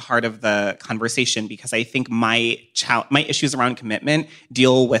gets at like the heart of the conversation, because I think my issues around commitment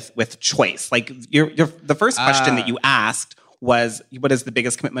deal with choice. Like the first question that you asked was, what is the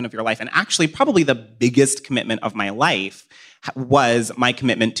biggest commitment of your life? And actually, probably the biggest commitment of my life was my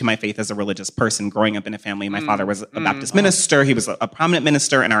commitment to my faith as a religious person. Growing up in a family, my father was a Baptist minister. He was a prominent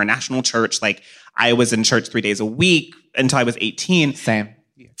minister in our national church. Like, I was in church 3 days a week until I was 18. Same.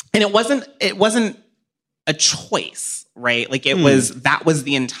 And it wasn't a choice, right? Like that was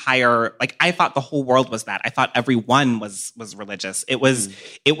the entire, like, I thought the whole world was that. I thought everyone was religious. It was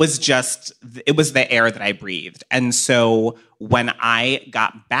the air that I breathed. And so when I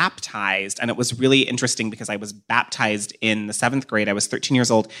got baptized, and it was really interesting because I was baptized in the 7th grade, I was 13 years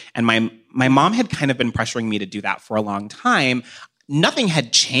old, and my mom had kind of been pressuring me to do that for a long time. Nothing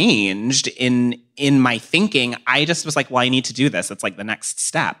had changed in my thinking. I just was like, well, I need to do this. It's like the next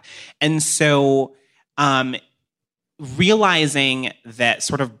step. And so realizing that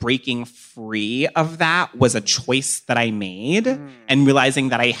sort of breaking free of that was a choice that I made, and realizing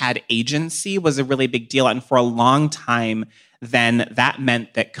that I had agency was a really big deal. And for a long time, then that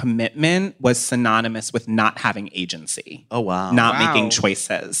meant that commitment was synonymous with not having agency. Oh, wow. Not making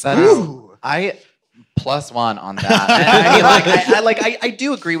choices. I +1 on that. I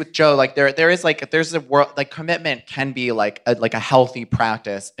do agree with Joe. Like there's a world, like commitment can be like a healthy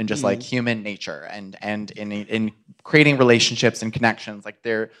practice in just like human nature and in creating relationships and connections. Like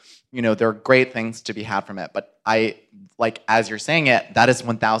there are great things to be had from it. But as you're saying it, that is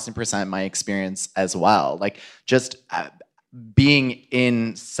 1000% my experience as well. Like just being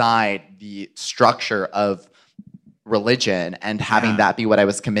inside the structure of religion and having that be what I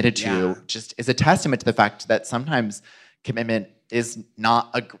was committed to just is a testament to the fact that sometimes commitment is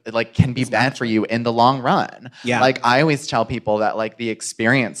not can be bad for you in the long run. Yeah. Like I always tell people that like the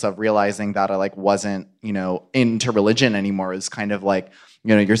experience of realizing that I wasn't, into religion anymore is kind of like,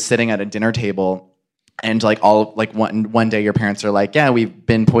 you're sitting at a dinner table and one day your parents are like, yeah, we've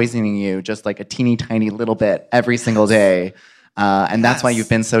been poisoning you just like a teeny tiny little bit every single day. And that's why you've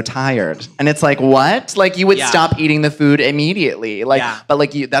been so tired. And it's like, what? Like you would stop eating the food immediately.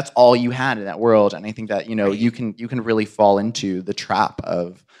 But that's all you had in that world. And I think that, you can really fall into the trap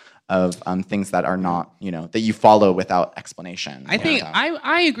of things that are not, that you follow without explanation. I think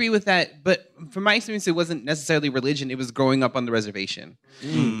I agree with that. But from my experience, it wasn't necessarily religion. It was growing up on the reservation.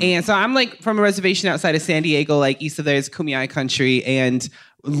 And so I'm like from a reservation outside of San Diego, like east of there is Kumeyaay country. And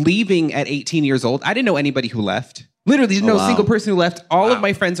leaving at 18 years old, I didn't know anybody who left. Literally, there's no wow. single person who left. All of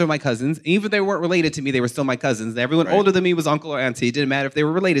my friends are my cousins. Even if they weren't related to me, they were still my cousins. And everyone older than me was uncle or auntie. It didn't matter if they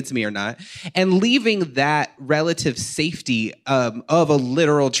were related to me or not. And leaving that relative safety of a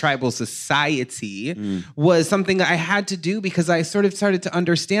literal tribal society was something that I had to do because I sort of started to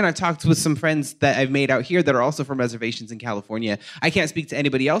understand. I talked with some friends that I've made out here that are also from reservations in California. I can't speak to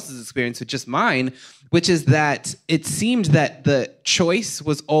anybody else's experience, but just mine, which is that it seemed that the choice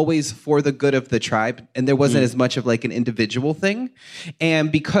was always for the good of the tribe, and there wasn't as much of like an individual thing.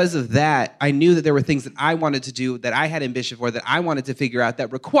 And because of that, I knew that there were things that I wanted to do, that I had ambition for, that I wanted to figure out,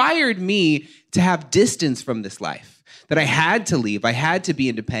 that required me to have distance from this life. That I had to leave. I had to be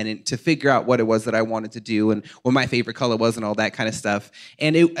independent to figure out what it was that I wanted to do and what my favorite color was and all that kind of stuff.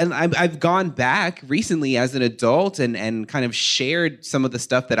 And I've gone back recently as an adult and kind of shared some of the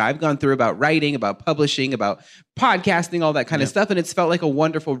stuff that I've gone through about writing, about publishing, about podcasting, all that kind of stuff. And it's felt like a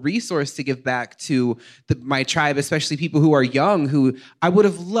wonderful resource to give back to my tribe, especially people who are young, who I would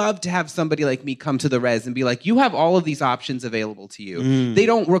have loved to have somebody like me come to the res and be like, you have all of these options available to you. They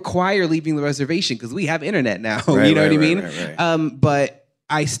don't require leaving the reservation because we have internet now. You know what I mean? Right. But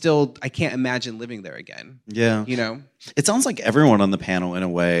I can't imagine living there again. Yeah. You know? It sounds like everyone on the panel, in a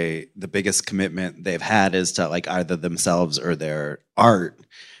way, the biggest commitment they've had is to like either themselves or their art.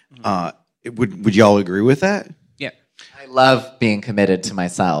 Would y'all agree with that? Yeah. I love being committed to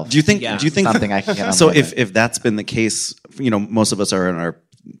myself. Do you think something I can get on so board with? if that's been the case, most of us are in our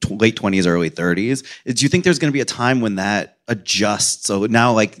late 20s, early 30s. Do you think there's going to be a time when that adjusts? So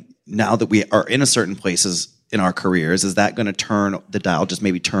now that we are in a certain places in our careers, is that going to turn the dial, just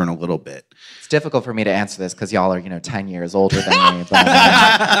maybe turn a little bit? It's difficult for me to answer this because y'all are, 10 years older than me.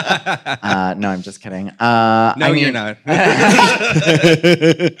 But, no, I'm just kidding. You're not.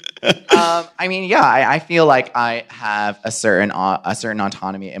 I feel like I have a certain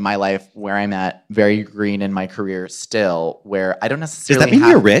autonomy in my life where I'm at, very green in my career still, where I don't necessarily. Does that mean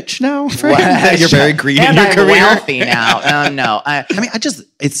you're rich now? You're very green in your career. And I'm wealthy now. No.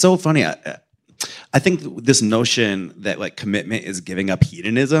 It's so funny. I think this notion that like commitment is giving up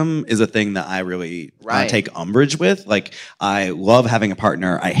hedonism is a thing that I really take umbrage with. Like, I love having a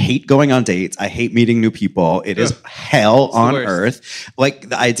partner. I hate going on dates. I hate meeting new people. It is hell on earth. Like,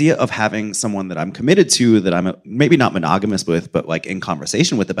 the idea of having someone that I'm committed to, that I'm maybe not monogamous with, but like in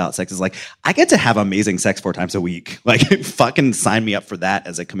conversation with about sex, is like, I get to have amazing sex 4 times a week. Like, fucking sign me up for that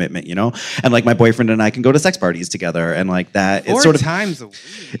as a commitment, And like, my boyfriend and I can go to sex parties together, and like that. 4 it's sort of times a week.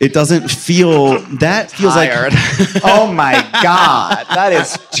 It doesn't feel. That feels tired. Oh my God, that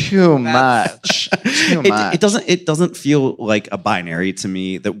is too much. It doesn't feel like a binary to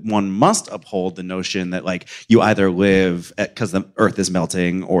me, that one must uphold the notion that like you either live because the earth is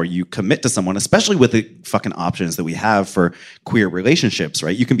melting, or you commit to someone, especially with the fucking options that we have for queer relationships,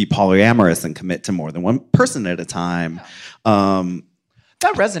 right? You can be polyamorous and commit to more than one person at a time.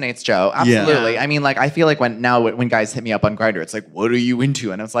 That resonates, Joe. Absolutely. Yeah. I mean, like, I feel like when guys hit me up on Grindr, it's like, what are you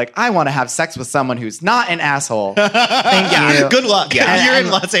into? And it's like, I want to have sex with someone who's not an asshole. Thank you. Good luck. Yeah. You're in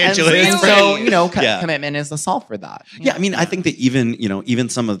Los Angeles. And so, commitment is the solve for that. Yeah. I mean, I think that even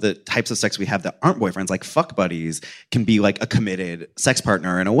some of the types of sex we have that aren't boyfriends, like fuck buddies, can be like a committed sex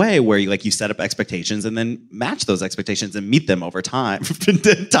partner in a way where you set up expectations and then match those expectations and meet them over time.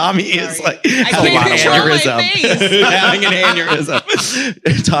 Tommy is like having an aneurysm. Having an aneurysm.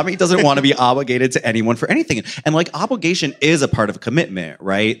 Tommy doesn't want to be obligated to anyone for anything. And like, obligation is a part of a commitment,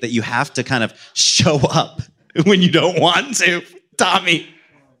 right? That you have to kind of show up when you don't want to. Tommy.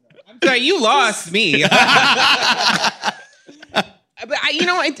 I'm sorry, you lost me. But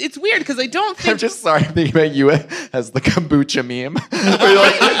it's weird because I don't think. I'm just sorry thinking about you as the kombucha meme. Where you're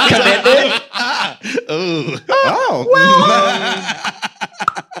like, committed?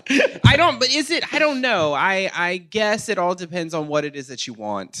 I don't know. I guess it all depends on what it is that you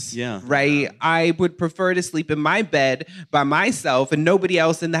want. Yeah. Right? I would prefer to sleep in my bed by myself and nobody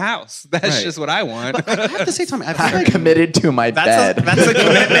else in the house. That's just what I want. But I have to say, Tommy, I'm committed to my bed. That's a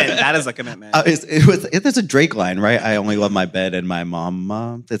commitment. That is a commitment. There's a Drake line, right? I only love my bed and my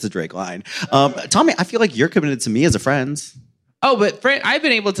mom. That's a Drake line. Tommy, I feel like you're committed to me as a friend. Oh, but I've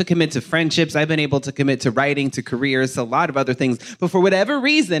been able to commit to friendships. I've been able to commit to writing, to careers, a lot of other things. But for whatever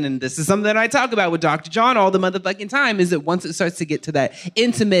reason, and this is something that I talk about with Dr. John all the motherfucking time, is that once it starts to get to that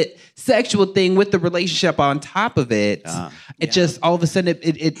intimate sexual thing with the relationship on top of it, just all of a sudden,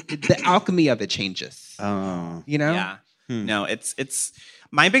 the alchemy of it changes. Oh. Yeah. No, it's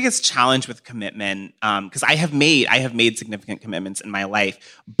my biggest challenge with commitment, because I have made significant commitments in my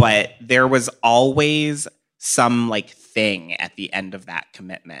life, but there was always some like thing at the end of that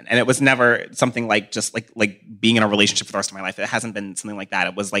commitment. And it was never something like just like being in a relationship for the rest of my life. It hasn't been something like that.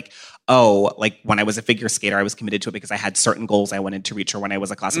 It was like, oh, like when I was a figure skater, I was committed to it because I had certain goals I wanted to reach, or when I was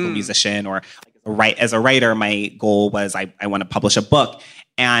a classical musician, or as a writer, my goal was I want to publish a book.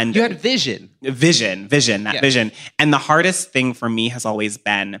 And you had vision. Vision. And the hardest thing for me has always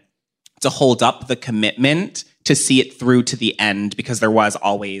been to hold up the commitment, to see it through to the end, because there is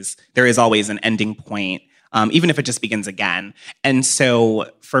always an ending point. Even if it just begins again. And so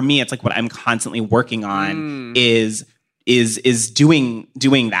for me, it's like what I'm constantly working on is doing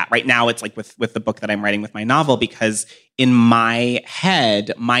that. Right now, it's like with the book that I'm writing with my novel, because in my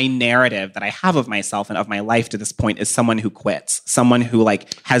head, my narrative that I have of myself and of my life to this point is someone who quits, someone who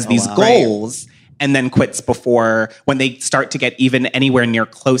like has these goals and then quits before, when they start to get even anywhere near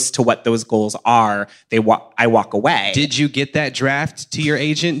close to what those goals are, I walk away. Did you get that draft to your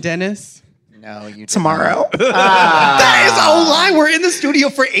agent, Dennis? No, you tomorrow. That is a lie. We're in the studio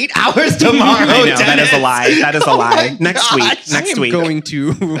for 8 hours tomorrow. I know, that is a lie. That is a lie. Next week. Going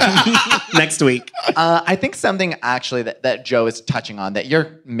to next week. I think something actually that Joe is touching on, that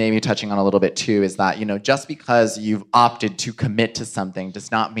you're maybe touching on a little bit too, is that, just because you've opted to commit to something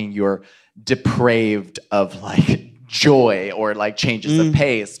does not mean you're depraved of like joy or like changes of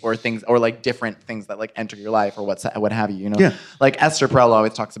pace or things, or like different things that like enter your life or what have you. Like Esther Perel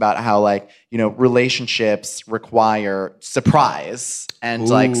always talks about how like, relationships require surprise and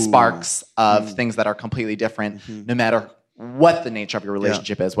like sparks of things that are completely different, no matter what the nature of your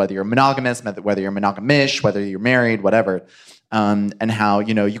relationship is, whether you're monogamous, whether you're monogamish, whether you're married, whatever. And how,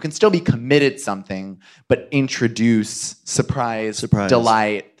 you can still be committed to something, but introduce surprise.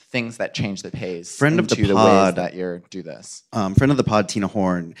 Delight, things that change the pace. Friend of the ways that you do this. Friend of the pod, Tina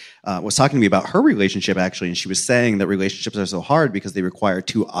Horn, was talking to me about her relationship, actually, and she was saying that relationships are so hard because they require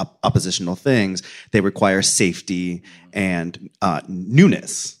two oppositional things. They require safety and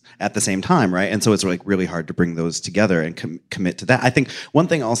newness at the same time, right? And so it's like really hard to bring those together and commit to that. I think one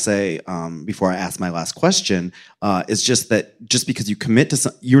thing I'll say before I ask my last question is just that just because you commit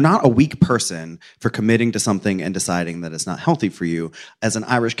to you're not a weak person for committing to something and deciding that it's not healthy for you. As an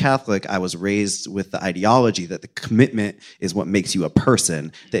Irish Catholic, I was raised with the ideology that the commitment is what makes you a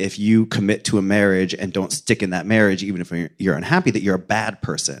person, that if you commit to a marriage and don't stick in that marriage, even if you're unhappy, that you're a bad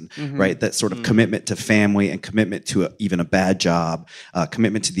person, right? That sort of commitment to family and commitment to even a bad job,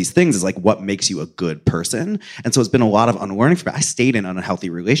 commitment to these things is like what makes you a good person. And so it's been a lot of unlearning for me. I stayed in unhealthy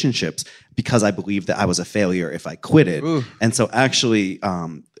relationships because I believed that I was a failure if I quitted. And so actually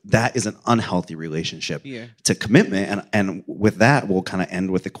that is an unhealthy relationship to commitment. And with that, we'll kind of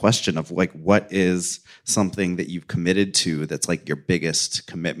end with the question of like, what is something that you've committed to that's like your biggest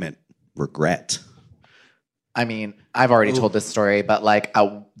commitment regret? I mean, I've already told this story, but like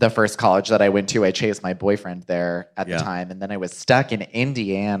the first college that I went to, I chased my boyfriend there at the time, and then I was stuck in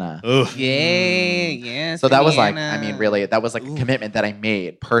Indiana. Yeah. So that was like, I mean, really, that was like a commitment that I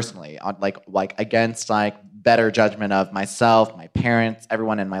made personally, on like against like better judgment of myself, my parents,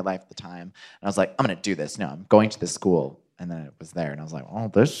 everyone in my life at the time. And I was like, I'm gonna do this. No, I'm going to this school, and then it was there, and I was like, oh,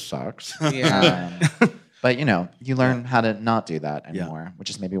 this sucks. But you learn how to not do that anymore, which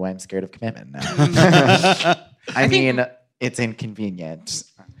is maybe why I'm scared of commitment now. I mean, it's inconvenient.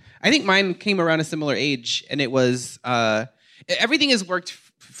 I think mine came around a similar age, and it was everything has worked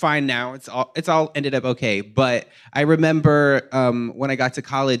fine now. It's all ended up okay. But I remember when I got to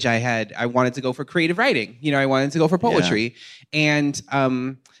college, I wanted to go for creative writing. I wanted to go for poetry, and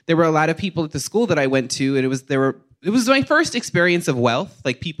there were a lot of people at the school that I went to, and it was my first experience of wealth,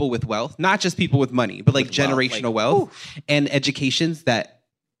 like people with wealth, not just people with money, but like generational wealth and educations that,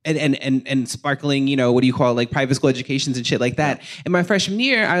 and sparkling, what do you call it, like private school educations and shit like that. In my freshman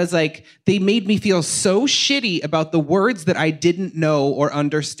year, I was like, they made me feel so shitty about the words that I didn't know or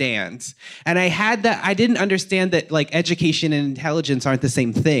understand. And I didn't understand that like education and intelligence aren't the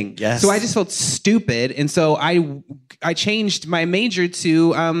same thing. Yes. So I just felt stupid. And so I changed my major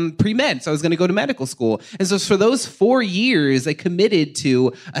to pre-med. So I was going to go to medical school. And so for those 4 years, I committed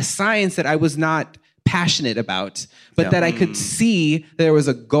to a science that I was not passionate about, but that I could see there was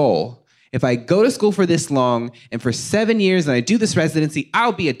a goal. If I go to school for this long and for 7 years and I do this residency,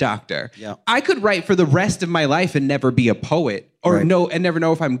 I'll be a doctor. I could write for the rest of my life and never be a poet or never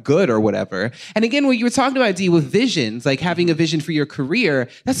know if I'm good or whatever. And again, what you were talking about, Dee, with visions, like having a vision for your career,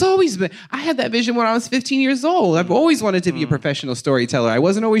 that's always been, I had that vision when I was 15 years old. I've always wanted to be a professional storyteller. I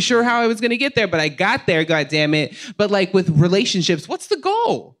wasn't always sure how I was going to get there, but I got there, God damn it. But like with relationships, what's the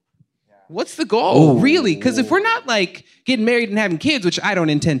goal? What's the goal, really? Because if we're not like getting married and having kids, which I don't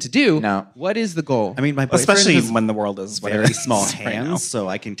intend to do, what is the goal? I mean, my boyfriend Especially has when the world is very small right now. hands, so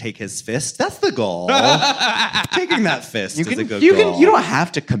I can take his fist. That's the goal. Taking that fist is a good you goal. You don't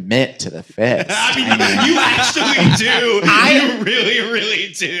have to commit to the fist. You actually do. You really,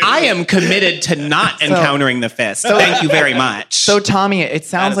 really do. I am committed to not encountering the fist. Thank you very much. So, Tommy, it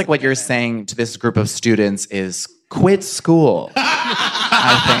sounds like what you're saying to this group of students is quit school.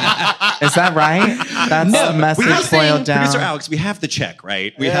 I think. Is that right? That's the message boiled down. Producer Alex, we have the check,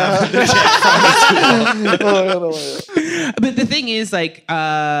 right? We have the check from the school. But the thing is, like,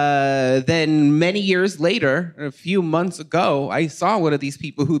 then many years later, a few months ago, I saw one of these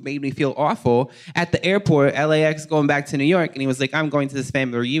people who made me feel awful at the airport, LAX, going back to New York. And he was like, I'm going to this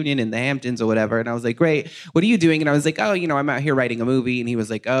family reunion in the Hamptons or whatever. And I was like, great. What are you doing? And I was like, oh, I'm out here writing a movie. And he was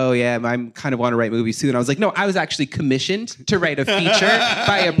like, oh, yeah, I'm kind of want to write movies too. And I was like, no, I was actually commissioned to write a feature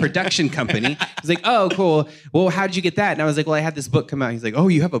by a production company. He was like, oh, cool. Well, how did you get that? And I was like, well, I had this book come out. He's like, oh,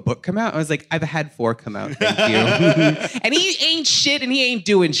 you have a book come out? I was like, I've had 4 come out. Thank you. And he ain't shit and he ain't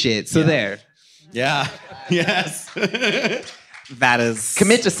doing shit. So there. Yeah. Yes. That is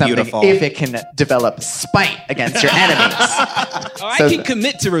commit to something beautiful. if it can develop spite against your enemies. I can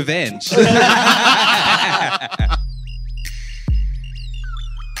commit to revenge.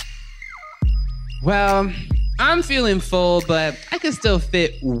 Well, I'm feeling full, but I can still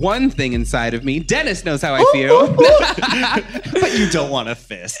fit one thing inside of me. Dennis knows how I feel. But you don't want a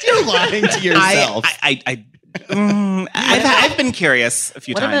fist. You're lying to yourself. I've been curious a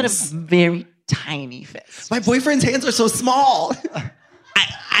few What times. about a very tiny fist? My boyfriend's hands are so small.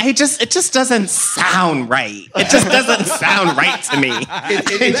 It just doesn't sound right. It just doesn't sound right to me.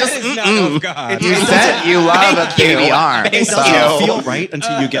 It just not of God. You said you love a baby arm. It So. doesn't feel right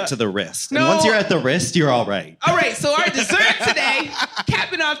until you get to the wrist. And once you're at the wrist, you're all right. All right, so our dessert today,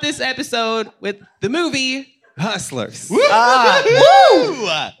 capping off this episode with the movie Hustlers. Woo!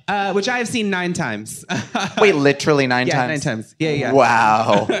 Which I have seen 9 times. Wait, literally 9 Yeah, times? 9 times. Yeah.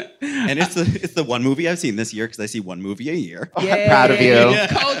 Wow. And it's the one movie I've seen this year because I see one movie a year. Yay. Proud of you.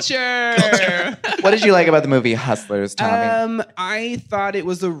 Culture. What did you like about the movie Hustlers, Tommy? I thought it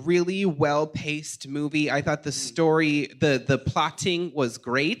was a really well-paced movie. I thought the story, the plotting was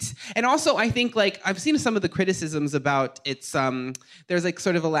great. And also, I think, like, I've seen some of the criticisms about its, there's, like,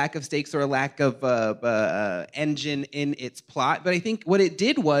 sort of a lack of stakes or a lack of engine in its plot. But I think what it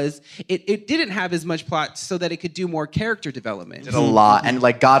did was it didn't have as much plot so that it could do more character development. Did a lot. And,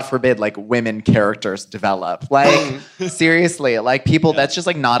 like, God forbid, like, women characters develop. Like, seriously, like, people, that's just,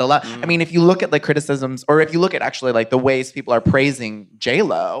 like, not allowed. I mean, if you look at, like, criticisms, or if you look at actually, like, the ways people are praising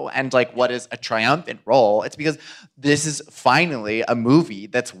J-Lo and, like, what is a triumphant role, it's because this is finally a movie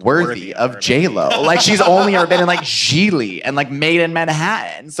that's worthy of J-Lo. Like, she's only ever been in, like, Gigli and, like, Made in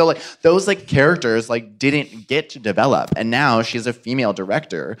Manhattan. So, like, those, like, characters, like, didn't get to develop. And now she's a female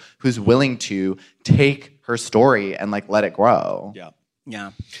director who's willing to take her story and, like, let it grow. Yeah.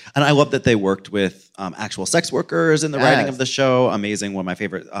 And I love that they worked with actual sex workers in the writing of the show. Amazing. One of my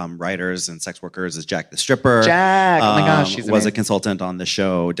favorite writers and sex workers is Jack the Stripper. Jack, oh my gosh, she's was amazing. a consultant on the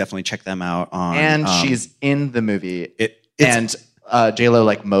show. Definitely check them out on. And she's in the movie. It's J-Lo,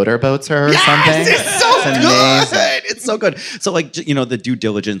 like, motorboats her or something. It's so It's amazing. good. It's so good. So, like, the due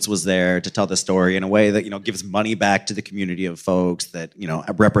diligence was there to tell the story in a way that, gives money back to the community of folks that,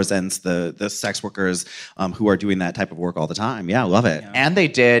 represents the sex workers who are doing that type of work all the time. Yeah, I love it. Yeah. And they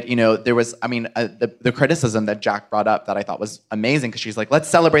did, there was, the criticism that Jack brought up that I thought was amazing because she's like, let's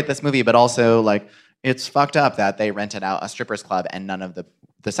celebrate this movie, but also, like, it's fucked up that they rented out a strippers club and none of the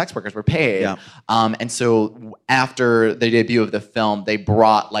sex workers were paid. Yeah. And so after the debut of the film, they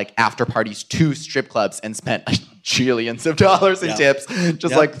brought, like, after parties to strip clubs and spent jillions of dollars in tips,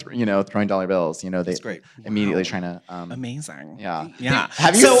 just like, throwing dollar bills. They great. immediately trying to. Amazing. Yeah. Yeah.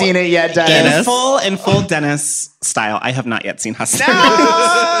 Have you seen it yet, Dennis? In full Dennis style, I have not yet seen Hustlers.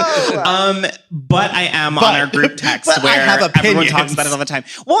 But I am on our group text where I have everyone opinions. talks about it all the time.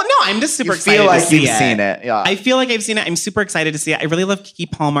 Well, no, I'm just super You excited feel like to see you've it. seen it. Yeah. I feel like I've seen it. I'm super excited to see it. I really love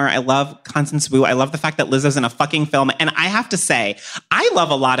Keke Palmer. I love Constance Wu. I love the fact that Lizzo's in a fucking film. And I have to say, I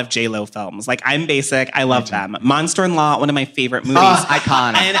love a lot of J-Lo films. Like, I'm basic. I love them. Monster in Law, one of my favorite movies.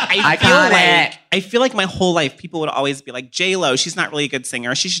 Iconic. And I feel like my whole life people would always be like, J-Lo, she's not really a good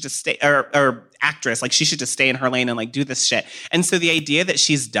singer. She should just stay, or actress, like, she should just stay in her lane and, like, do this shit. And so the idea that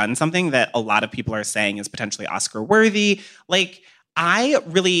she's done something that a lot of people are saying is potentially Oscar worthy, like, I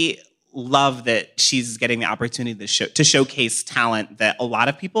really love that she's getting the opportunity to showcase talent that a lot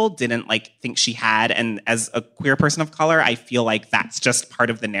of people didn't, like, think she had. And as a queer person of color, I feel like that's just part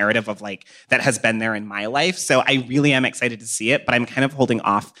of the narrative of, like, that has been there in my life. So I really am excited to see it, but I'm kind of holding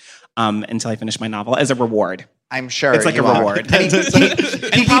off until I finish my novel as a reward. I'm sure It's like you a are. reward. I mean,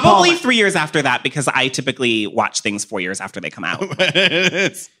 And probably 3 years after that, because I typically watch things 4 years after they come out.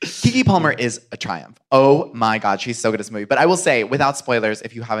 Keke Palmer is a triumph. Oh my God, she's so good at this movie. But I will say, without spoilers,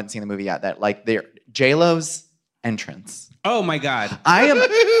 if you haven't seen the movie yet, that like J-Lo's entrance. Oh my God.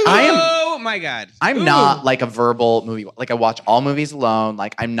 Oh my God. I'm not like a verbal movie. Like I watch all movies alone.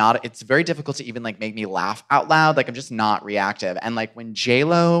 Like I'm not. It's very difficult to even like make me laugh out loud. Like I'm just not reactive. And like when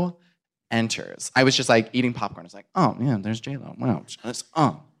J-Lo enters, I was just like eating popcorn. I was like, oh yeah, there's J-Lo. Wow, it's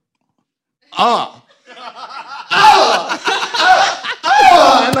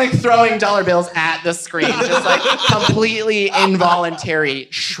I'm like throwing dollar bills at the screen, just like completely involuntary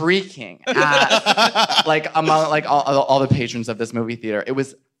shrieking at like among like all the patrons of this movie theater. It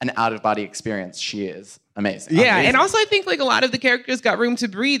was an out of body experience. She is amazing. Yeah, Amazing. and also I think like a lot of the characters got room to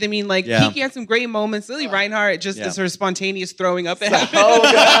breathe. I mean, like Keke had some great moments. Lily Reinhart just is her spontaneous throwing up. So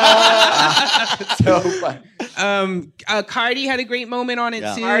fun. Cardi had a great moment on it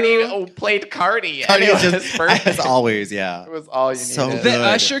too. Cardi played Cardi. Cardi And it was was just, perfect. as always, yeah. It was all you So needed. The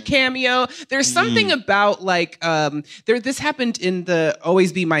Usher cameo. There's something about like this happened in the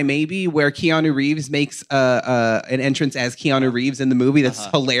Always Be My Maybe where Keanu Reeves makes an entrance as Keanu Reeves in the movie. That's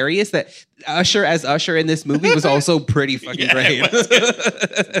hilarious. That Usher as Usher in this movie was also pretty fucking great.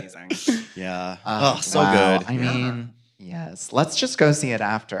 It's amazing. Yeah. So Wow. good. I mean, yes. Let's just go see it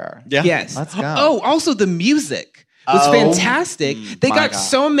after. Yeah. Yes. Let's go. Oh, also the music was Oh, fantastic. They my got God.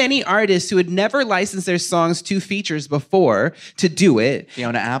 so many artists who had never licensed their songs to features before to do it.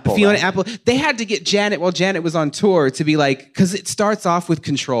 Fiona Apple. Fiona right? Apple. They had to get Janet while Janet was on tour to be like, because it starts off with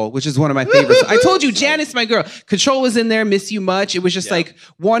Control, which is one of my favorites. I told you, Janet's my girl. Control was in there, Miss You Much. It was just like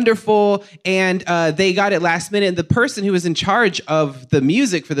wonderful. And they got it last minute. And the person who was in charge of the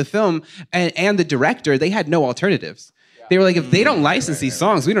music for the film and the director, they had no alternatives. They were like, if they don't license these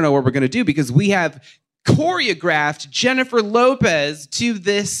songs, we don't know what we're going to do because we have choreographed Jennifer Lopez to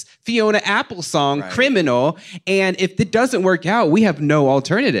this Fiona Apple song, Criminal. And if it doesn't work out, we have no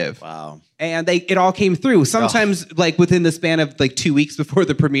alternative. Wow. And it all came through. Sometimes like within the span of like 2 weeks before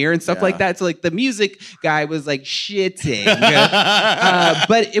the premiere and stuff like that. So like the music guy was like shitting.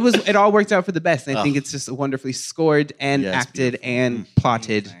 But it all worked out for the best. And I think it's just wonderfully scored and acted and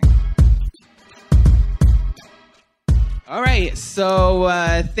plotted. All right, so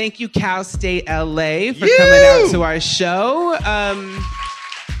thank you, Cal State LA, for coming out to our show.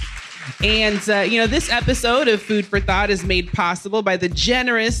 And, this episode of Food for Thought is made possible by the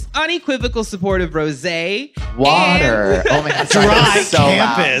generous, unequivocal support of Rosé. Water. Oh my God. Dry So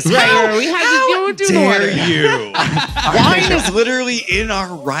campus. Right, we had to do the water. you? Wine is literally in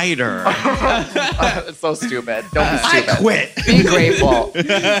our rider. It's so stupid. Don't be stupid. Quit. Be grateful.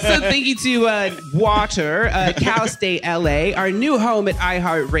 So thank you to Water, Cal State LA, our new home at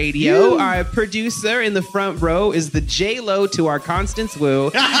iHeartRadio. Our producer in the front row is the J-Lo to our Constance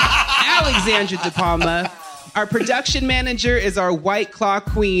Wu, Alexandra De Palma. Our production manager is our White Claw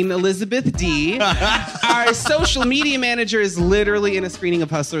queen, Elizabeth D. Our social media manager is literally in a screening of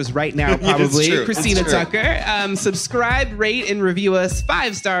Hustlers right now, probably. true. Christina It's true. Tucker. Subscribe, rate, and review us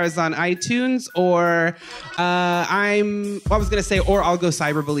 5 stars on iTunes, or or I'll go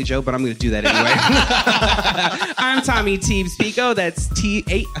Cyberbully Joe, but I'm going to do that anyway. I'm Tommy Teebs Pico. That's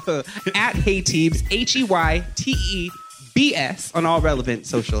at Hey Teebs, HEYTEBS on all relevant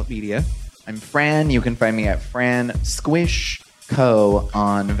social media. I'm Fran. You can find me at Fran Squish Co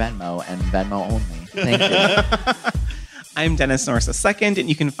on Venmo and Venmo only. Thank you. I'm Dennis Norris II, and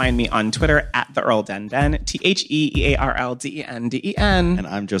you can find me on Twitter at the Earl Den Den, TheEarlDenden. And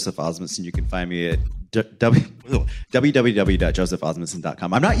I'm Joseph Osmundson. You can find me at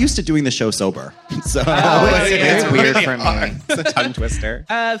www.josephosmundson.com. I'm not used to doing the show sober. So It's weird for me. It's a tongue twister.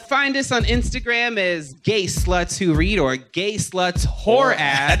 Find us on Instagram as Gay Sluts Who Read or Gay Sluts Whore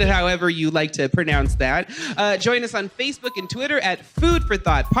Ad, however you like to pronounce that. Join us on Facebook and Twitter at Food for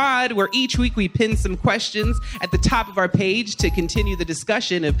Thought Pod, where each week we pin some questions at the top of our page to continue the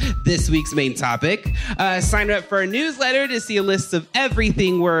discussion of this week's main topic. Sign up for our newsletter to see a list of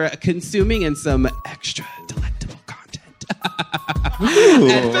everything we're consuming and some extra delectable content at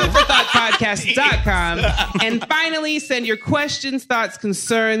foodforthoughtpodcast.com. And finally, send your questions, thoughts,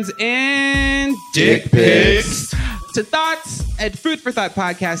 concerns, and dick pics to thoughts at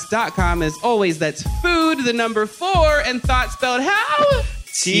foodforthoughtpodcast.com. As always, that's food, the number 4, and thought spelled how?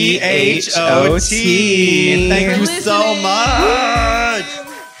 THOT. Thank you so much.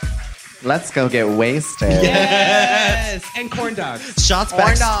 Let's go get wasted. Yes. And corn dogs. Shots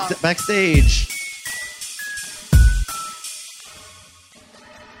Corn dog. backstage.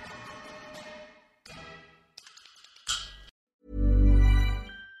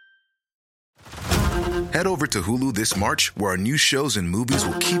 Head over to Hulu this March, where our new shows and movies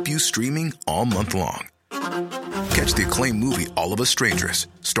will keep you streaming all month long. Catch the acclaimed movie All of Us Strangers,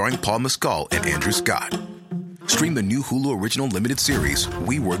 starring Paul Mescal and Andrew Scott. Stream the new Hulu original limited series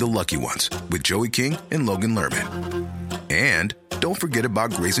We Were the Lucky Ones with Joey King and Logan Lerman. And don't forget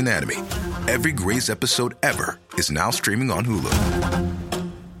about Grey's Anatomy. Every Grey's episode ever is now streaming on Hulu.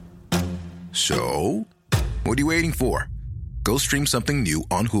 So, what are you waiting for? Go stream something new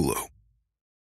on Hulu.